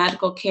need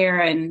medical care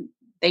and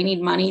they need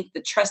money,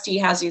 the trustee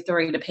has the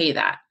authority to pay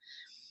that.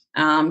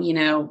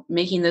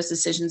 Making those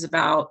decisions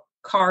about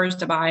cars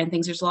to buy and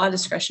things, there's a lot of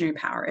discretionary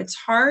power. It's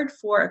hard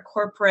for a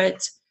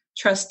corporate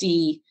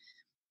trustee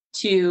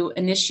to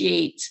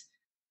initiate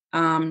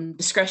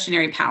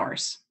discretionary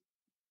powers.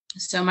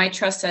 So my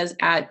trust says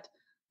at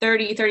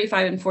 30,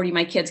 35, and 40,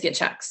 my kids get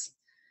checks.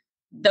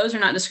 Those are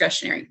not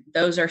discretionary.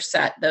 Those are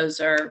set. Those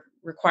are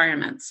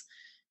requirements.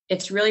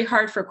 It's really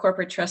hard for a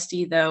corporate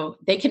trustee, though.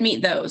 They can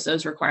meet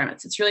those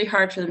requirements. It's really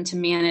hard for them to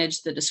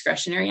manage the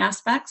discretionary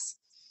aspects.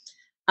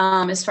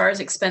 As far as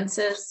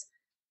expenses,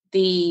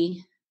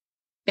 the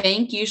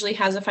bank usually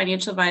has a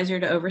financial advisor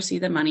to oversee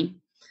the money.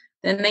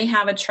 Then they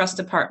have a trust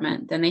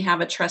department. Then they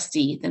have a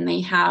trustee. Then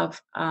they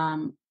have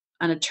an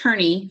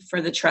attorney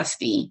for the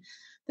trustee.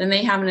 Then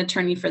they have an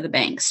attorney for the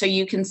bank. So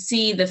you can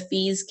see the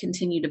fees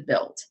continue to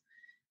build.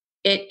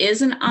 It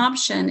is an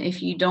option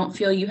if you don't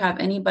feel you have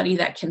anybody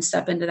that can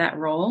step into that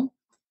role.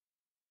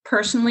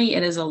 Personally,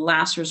 it is a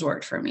last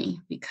resort for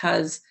me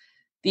because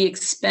the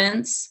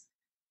expense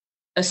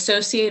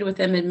associated with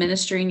them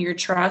administering your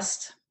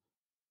trust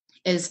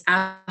is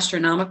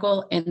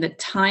astronomical, and the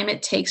time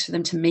it takes for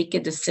them to make a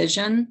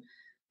decision,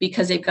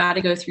 because they've got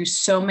to go through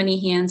so many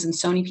hands and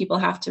so many people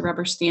have to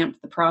rubber stamp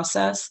the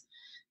process,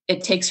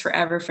 it takes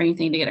forever for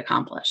anything to get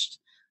accomplished.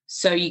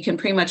 So you can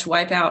pretty much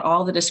wipe out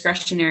all the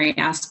discretionary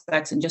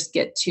aspects and just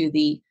get to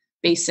the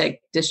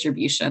basic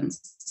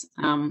distributions.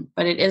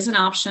 But it is an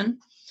option.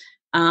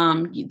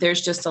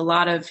 There's just a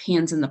lot of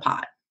hands in the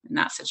pot in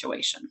that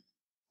situation.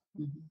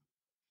 Mm-hmm.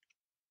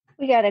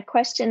 We got a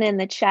question in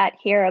the chat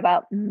here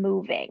about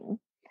moving.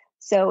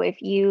 So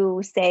if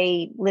you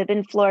say live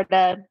in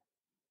Florida,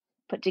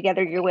 put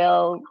together your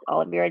will,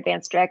 all of your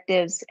advance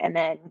directives, and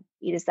then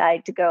you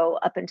decide to go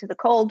up into the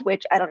cold,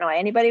 which I don't know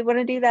anybody want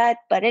to do that.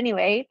 But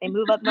anyway, they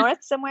move up north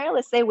somewhere,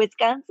 let's say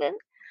Wisconsin.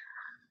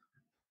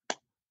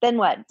 Then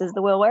what? Does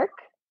the will work?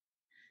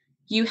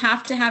 You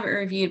have to have it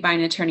reviewed by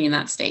an attorney in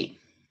that state.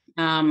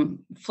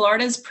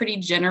 Florida is pretty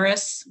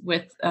generous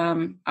with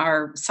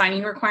our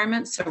signing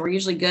requirements. So we're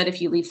usually good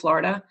if you leave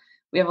Florida.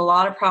 We have a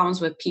lot of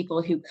problems with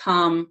people who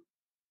come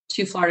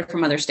to Florida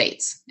from other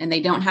states and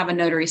they don't have a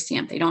notary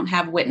stamp. They don't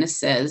have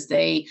witnesses.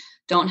 They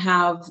don't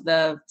have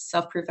the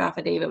self-proof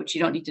affidavit, which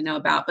you don't need to know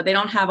about, but they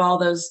don't have all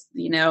those,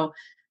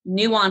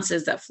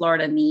 nuances that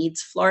Florida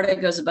needs. Florida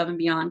goes above and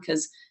beyond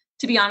because,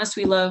 to be honest,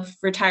 we love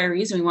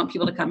retirees and we want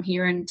people to come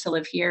here and to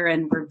live here.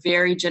 And we're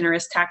very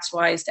generous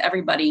tax-wise to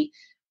everybody,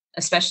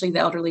 especially the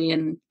elderly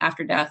and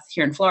after death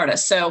here in Florida.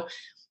 So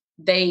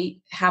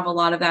they have a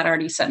lot of that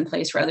already set in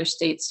place where other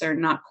states are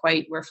not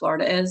quite where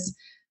Florida is.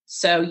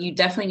 So you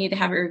definitely need to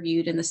have it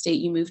reviewed in the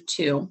state you move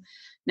to.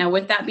 Now,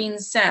 with that being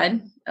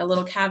said, a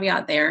little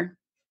caveat there,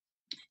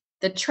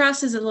 the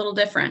trust is a little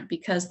different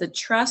because the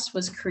trust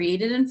was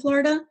created in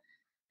Florida.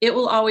 It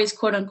will always,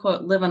 quote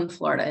unquote, live in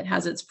Florida. It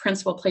has its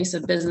principal place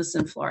of business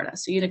in Florida.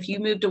 So even if you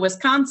move to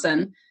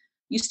Wisconsin,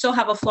 you still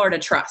have a Florida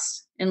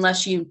trust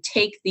unless you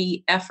take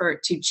the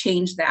effort to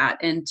change that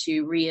and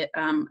to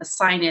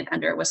assign it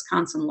under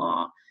Wisconsin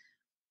law.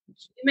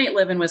 You may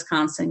live in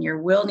Wisconsin. Your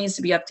will needs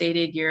to be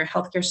updated. Your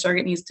healthcare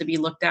surrogate needs to be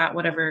looked at,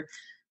 whatever,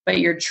 but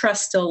your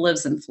trust still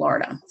lives in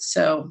Florida.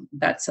 So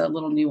that's a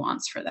little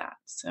nuance for that.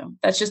 So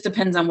that just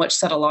depends on which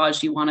set of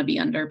laws you want to be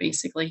under,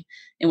 basically,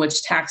 and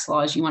which tax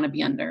laws you want to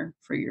be under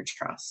for your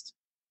trust.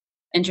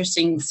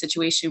 Interesting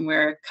situation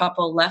where a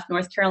couple left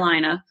North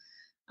Carolina,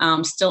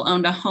 still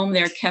owned a home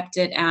there, kept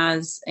it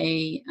as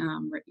a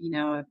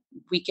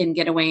weekend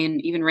getaway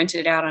and even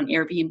rented it out on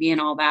Airbnb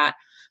and all that.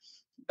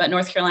 But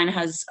North Carolina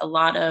has a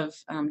lot of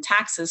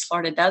taxes.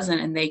 Florida doesn't,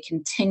 and they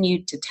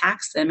continued to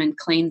tax them and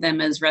claim them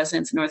as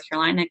residents in North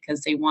Carolina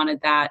because they wanted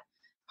that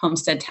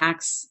homestead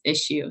tax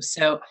issue.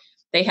 So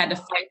they had to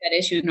fight that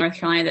issue in North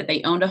Carolina that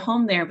they owned a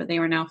home there, but they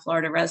were now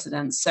Florida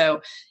residents.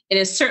 So it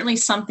is certainly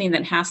something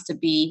that has to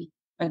be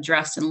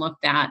addressed and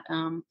looked at.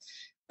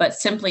 But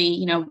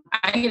simply,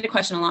 I get a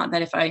question a lot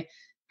that if I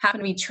happen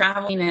to be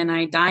traveling and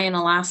I die in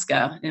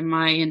Alaska, am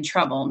I in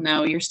trouble?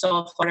 No, you're still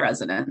a Florida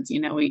resident.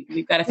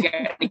 We've got to figure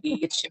out how to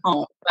get you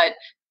home, but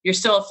you're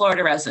still a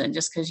Florida resident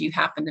just because you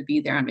happen to be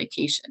there on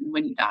vacation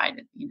when you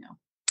died.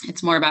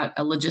 It's more about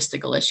a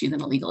logistical issue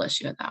than a legal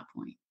issue at that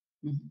point.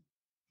 Mm-hmm.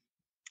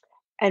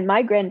 And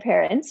my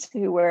grandparents,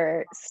 who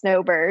were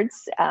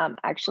snowbirds,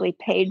 actually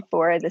paid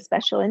for the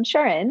special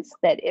insurance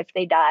that if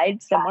they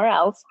died somewhere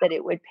else, that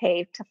it would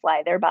pay to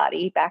fly their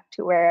body back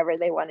to wherever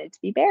they wanted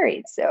to be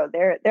buried. So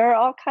there are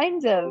all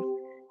kinds of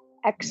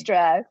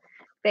extra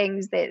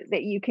things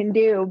that you can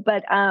do.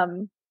 But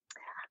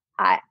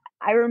I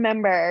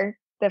remember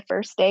the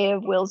first day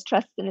of Will's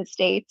Trust and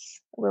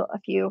Estates, a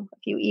few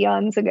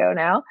eons ago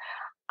now.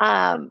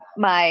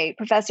 My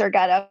professor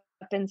got up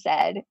and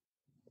said,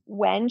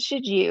 when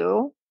should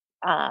you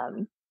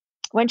have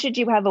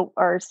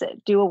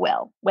do a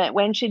will?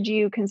 When should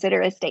you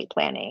consider estate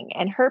planning?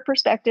 And her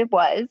perspective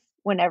was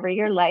whenever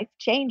your life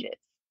changes,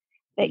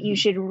 that you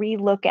should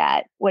relook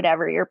at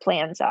whatever your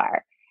plans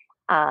are.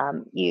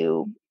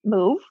 You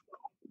move,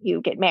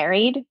 you get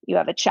married, you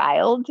have a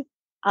child,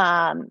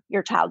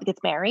 your child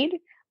gets married,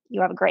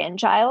 you have a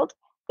grandchild,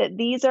 that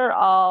these are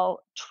all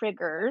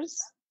triggers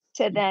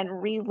to then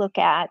relook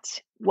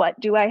at what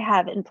do I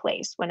have in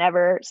place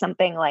whenever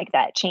something like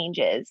that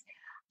changes.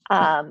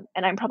 And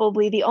I'm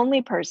probably the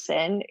only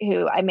person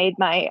who I made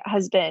my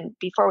husband,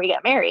 before we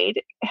got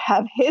married,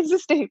 have his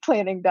estate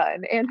planning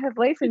done and have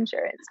life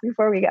insurance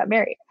before we got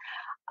married.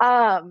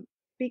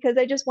 Because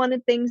I just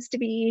wanted things to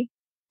be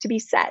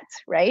set,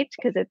 right?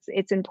 Because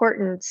it's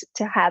important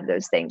to have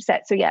those things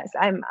set. So yes,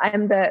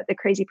 I'm the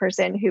crazy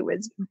person who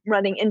was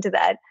running into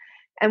that.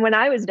 And when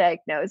I was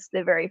diagnosed,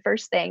 the very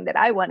first thing that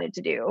I wanted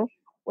to do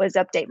was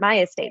update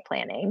my estate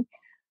planning,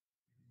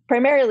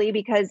 primarily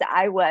because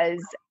I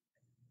was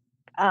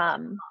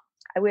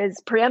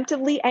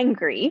preemptively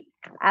angry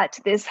at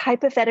this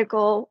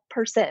hypothetical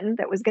person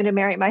that was going to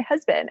marry my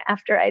husband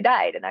after I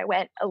died. And I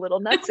went a little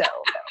nutso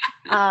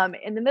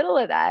in the middle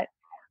of that.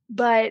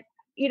 But,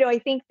 I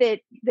think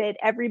that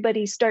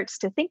everybody starts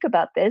to think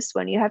about this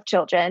when you have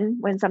children,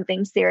 when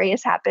something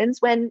serious happens,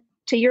 when,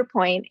 to your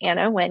point,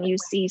 Anna, when you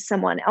see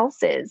someone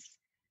else's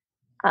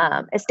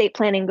estate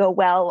planning go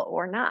well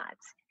or not.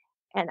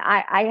 And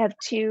I have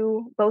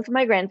both of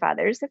my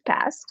grandfathers have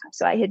passed.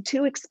 So I had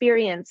two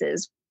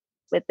experiences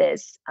with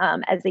this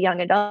as a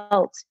young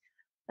adult.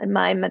 When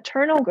my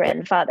maternal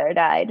grandfather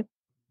died,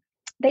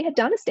 they had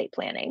done estate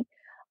planning.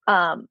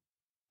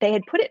 They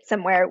had put it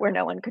somewhere where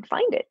no one could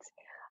find it.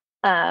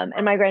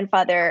 And my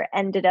grandfather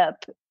ended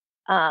up,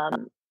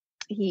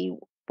 he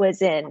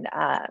was in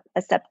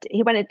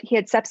he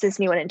had sepsis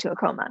and he went into a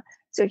coma.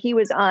 So he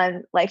was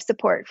on life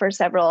support for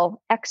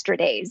several extra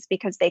days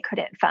because they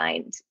couldn't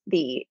find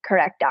the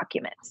correct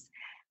documents.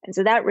 And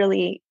so that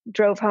really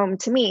drove home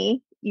to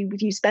me.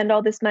 You spend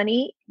all this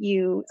money,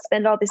 you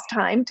spend all this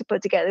time to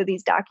put together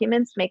these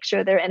documents, make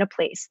sure they're in a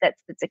place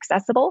that's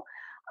accessible,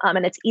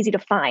 and it's easy to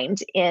find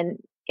in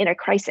a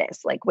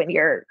crisis, like when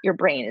your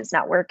brain is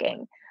not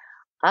working.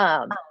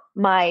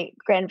 My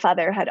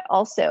grandfather had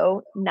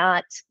also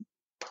not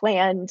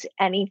planned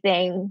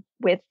anything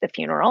with the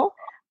funeral.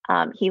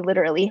 He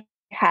literally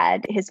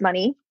had his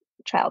money,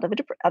 child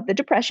of the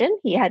Depression.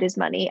 He had his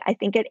money, I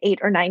think, at 8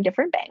 or 9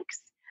 different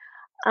banks.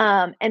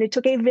 And it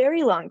took a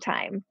very long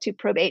time to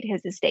probate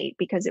his estate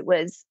because it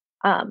was,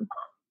 I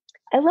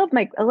loved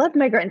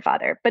my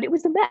grandfather, but it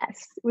was a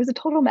mess. It was a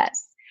total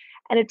mess.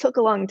 And it took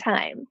a long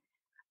time.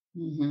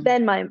 Mm-hmm.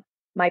 Then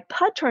my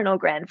paternal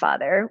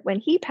grandfather, when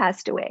he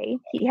passed away,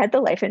 he had the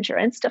life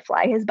insurance to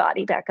fly his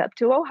body back up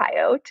to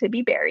Ohio to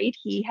be buried.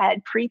 He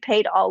had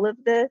prepaid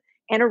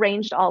and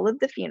arranged all of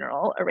the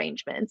funeral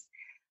arrangements,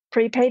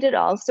 prepaid it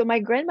all. So my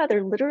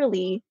grandmother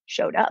literally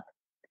showed up.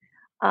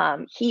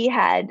 He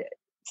had,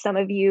 some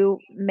of you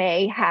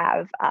may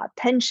have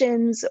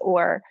pensions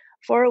or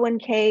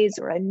 401ks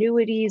or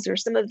annuities or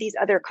some of these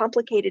other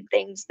complicated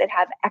things that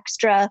have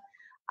extra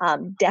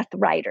death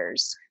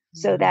riders.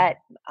 So that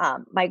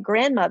my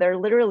grandmother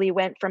literally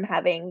went from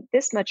having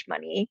this much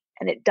money,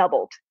 and it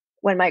doubled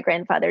when my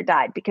grandfather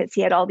died because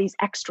he had all these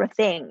extra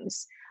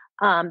things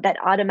that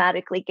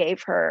automatically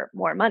gave her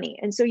more money.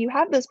 And so you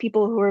have those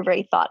people who are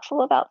very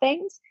thoughtful about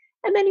things.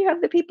 And then you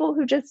have the people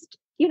who just,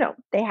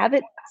 they have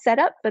it set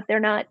up, but they're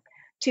not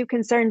too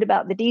concerned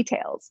about the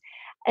details.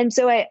 And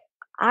so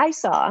I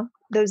saw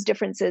those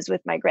differences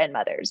with my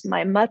grandmothers.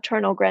 My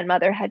maternal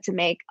grandmother had to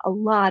make a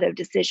lot of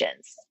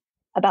decisions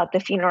about the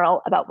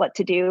funeral, about what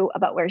to do,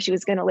 about where she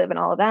was going to live and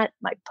all of that.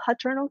 My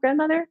paternal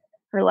grandmother,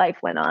 her life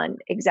went on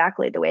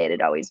exactly the way it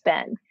had always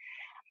been.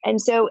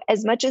 And so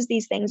as much as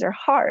these things are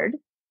hard,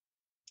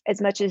 as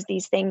much as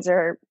these things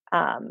are,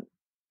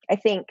 I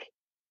think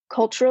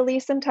culturally,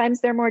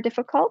 sometimes they're more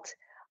difficult.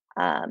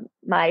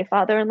 My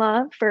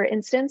father-in-law, for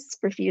instance,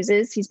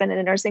 refuses. He's been in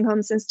a nursing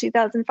home since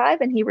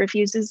 2005, and he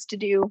refuses to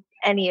do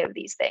any of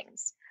these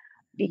things.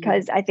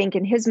 Because I think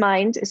in his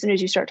mind, as soon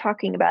as you start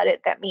talking about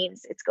it, that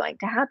means it's going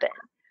to happen.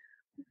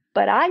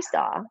 But I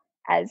saw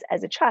as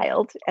a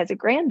child, as a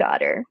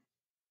granddaughter,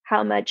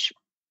 how much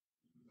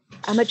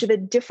of a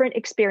different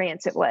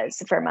experience it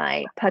was for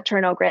my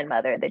paternal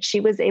grandmother, that she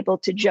was able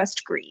to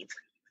just grieve.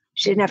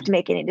 She didn't have to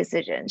make any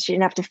decisions. She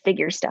didn't have to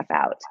figure stuff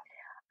out.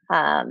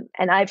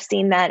 And I've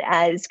seen that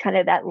as kind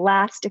of that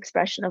last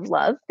expression of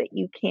love that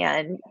you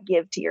can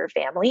give to your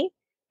family,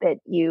 that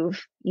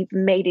you've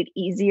made it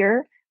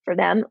easier for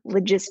them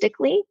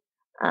logistically,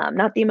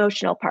 not the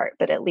emotional part,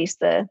 but at least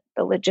the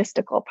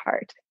logistical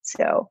part.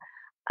 So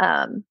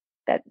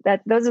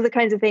that those are the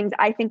kinds of things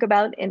I think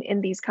about in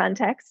these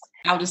contexts.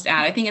 I'll just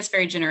add, I think it's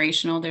very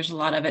generational. There's a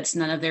lot of it's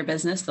none of their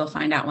business. They'll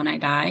find out when I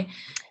die.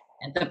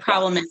 And the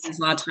problem is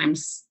a lot of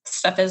times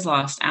stuff is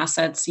lost.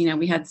 Assets,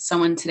 we had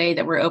someone today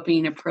that we're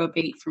opening a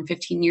probate from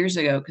 15 years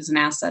ago because an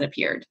asset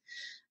appeared,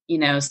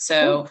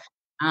 so,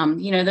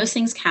 those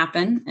things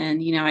happen.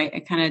 And,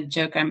 I kind of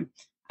joke,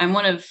 I'm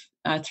one of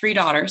 3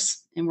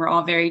 daughters, and we're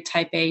all very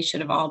type A, should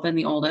have all been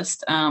the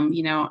oldest. I'm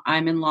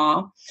in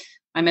law,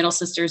 my middle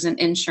sister's in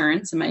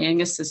insurance, and my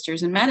youngest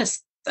sister's in medicine.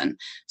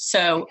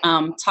 So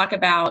talk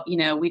about,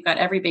 we've got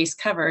every base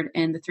covered,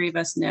 and the 3 of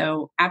us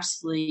know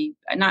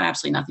not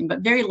absolutely nothing, but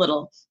very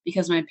little,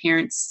 because my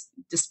parents,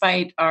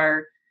 despite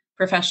our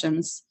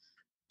professions,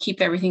 keep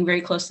everything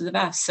very close to the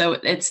vest. So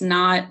it's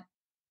not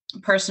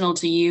personal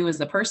to you as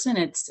the person.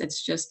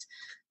 It's just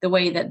the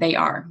way that they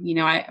are.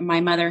 My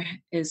mother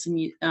has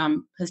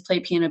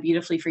played piano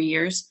beautifully for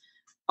years.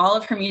 All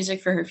of her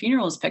music for her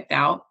funeral is picked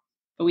out,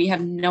 but we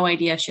have no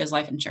idea if she has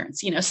life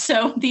insurance,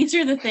 so these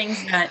are the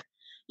things that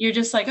you're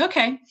just like,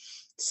 okay,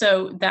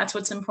 so that's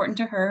what's important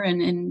to her.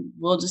 And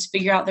we'll just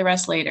figure out the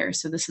rest later.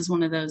 So this is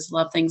one of those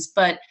love things,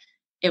 but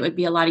it would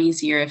be a lot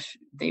easier if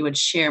they would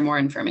share more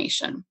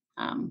information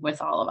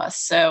with all of us.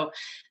 So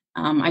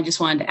I just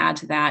wanted to add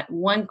to that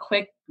one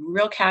quick,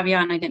 real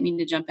caveat, and I didn't mean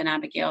to jump in,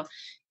 Abigail.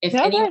 If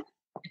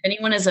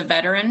anyone is a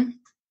veteran,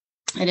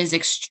 it is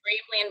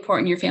extremely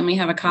important your family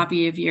have a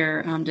copy of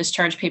your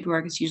discharge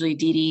paperwork. It's usually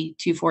DD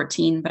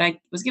 214, but I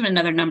was given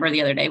another number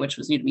the other day, which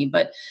was new to me,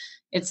 but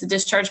it's the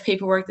discharge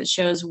paperwork that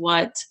shows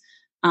what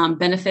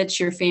benefits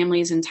your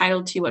family is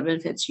entitled to, what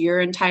benefits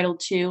you're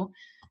entitled to,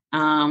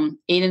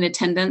 aid in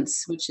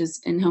attendance, which is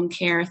in-home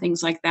care,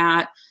 things like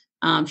that,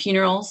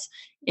 funerals.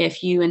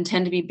 If you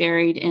intend to be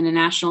buried in a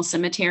national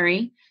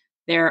cemetery,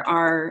 there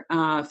are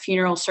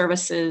funeral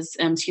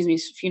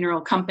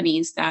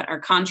companies that are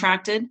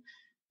contracted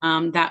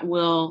that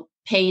will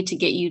pay to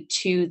get you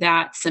to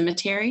that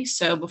cemetery.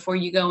 So before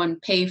you go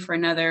and pay for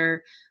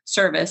another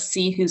service,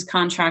 see who's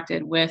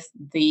contracted with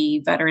the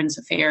Veterans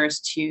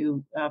Affairs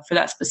for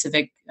that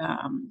specific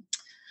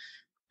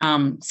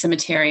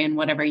cemetery and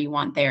whatever you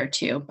want there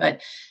too.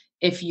 But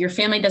if your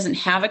family doesn't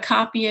have a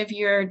copy of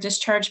your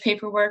discharge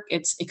paperwork,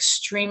 it's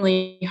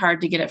extremely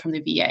hard to get it from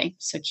the VA.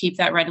 So keep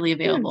that readily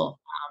available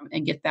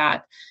and get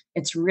that.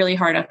 It's really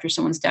hard after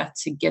someone's death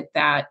to get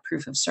that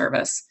proof of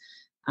service.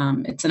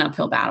 It's an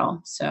uphill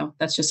battle. So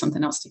that's just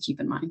something else to keep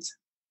in mind.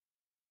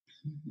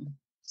 Mm-hmm.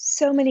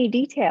 So many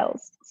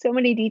details,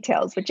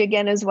 which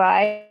again is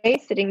why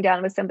sitting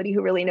down with somebody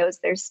who really knows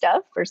their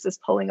stuff versus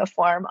pulling a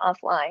form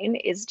offline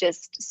is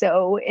just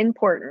so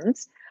important.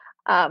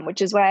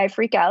 which is why I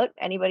freak out.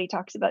 Anybody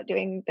talks about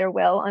doing their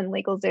will on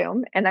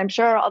LegalZoom. And I'm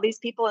sure all these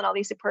people in all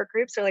these support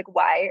groups are like,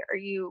 why are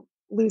you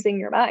losing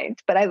your mind?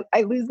 But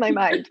I lose my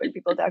mind when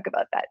people talk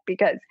about that,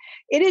 because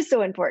it is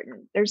so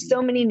important. There's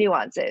so many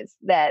nuances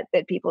that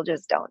people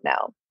just don't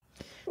know.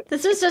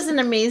 This was just an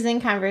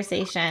amazing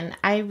conversation.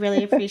 I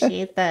really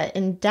appreciate the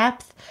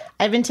in-depth.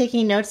 I've been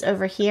taking notes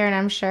over here, and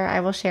I'm sure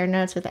I will share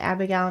notes with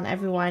Abigail and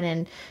everyone,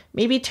 and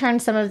maybe turn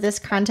some of this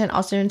content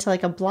also into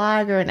like a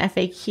blog or an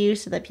FAQ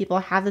so that people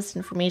have this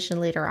information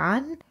later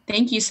on.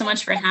 Thank you so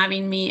much for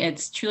having me.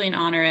 It's truly an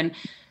honor. And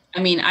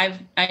I mean, I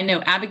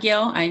know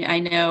Abigail. I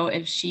know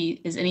if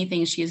she is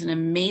anything, she is an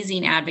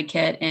amazing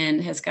advocate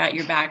and has got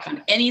your back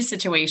on any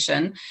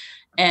situation.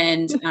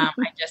 And I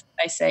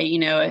say,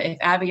 if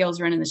Abigail's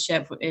running the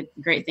ship,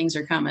 great things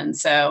are coming.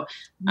 So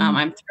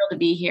I'm thrilled to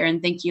be here.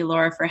 And thank you,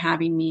 Laura, for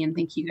having me. And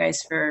thank you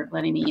guys for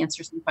letting me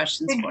answer some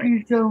questions for you.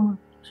 Thank you so much.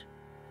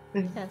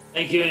 Yes.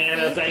 Thank you,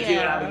 Anna. Thank you,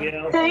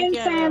 Abigail. Thanks,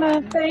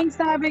 Anna. Thanks,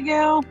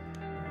 Abigail.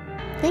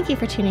 Thank you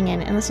for tuning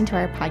in and listening to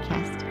our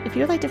podcast. If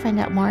you would like to find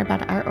out more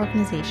about our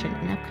organization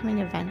and upcoming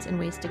events and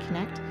ways to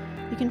connect,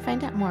 you can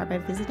find out more by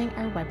visiting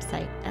our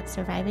website at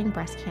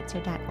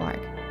survivingbreastcancer.org.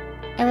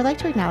 I would like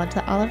to acknowledge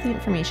that all of the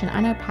information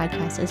on our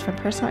podcast is from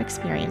personal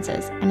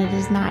experiences, and it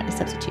is not a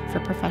substitute for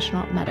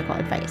professional medical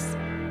advice.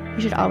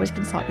 You should always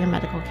consult your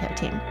medical care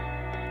team.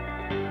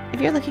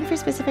 If you're looking for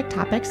specific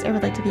topics or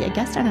would like to be a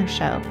guest on our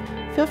show,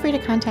 feel free to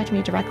contact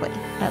me directly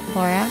at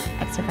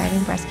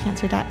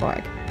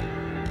laura@survivingbreastcancer.org.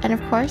 And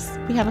of course,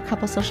 we have a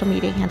couple social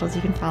media handles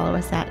you can follow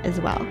us at as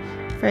well.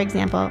 For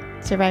example,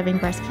 Surviving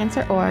Breast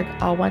Cancer Org,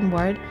 all one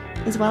word,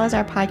 as well as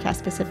our podcast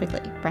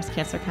specifically, Breast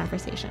Cancer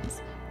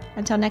Conversations.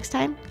 Until next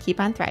time,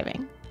 keep on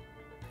thriving.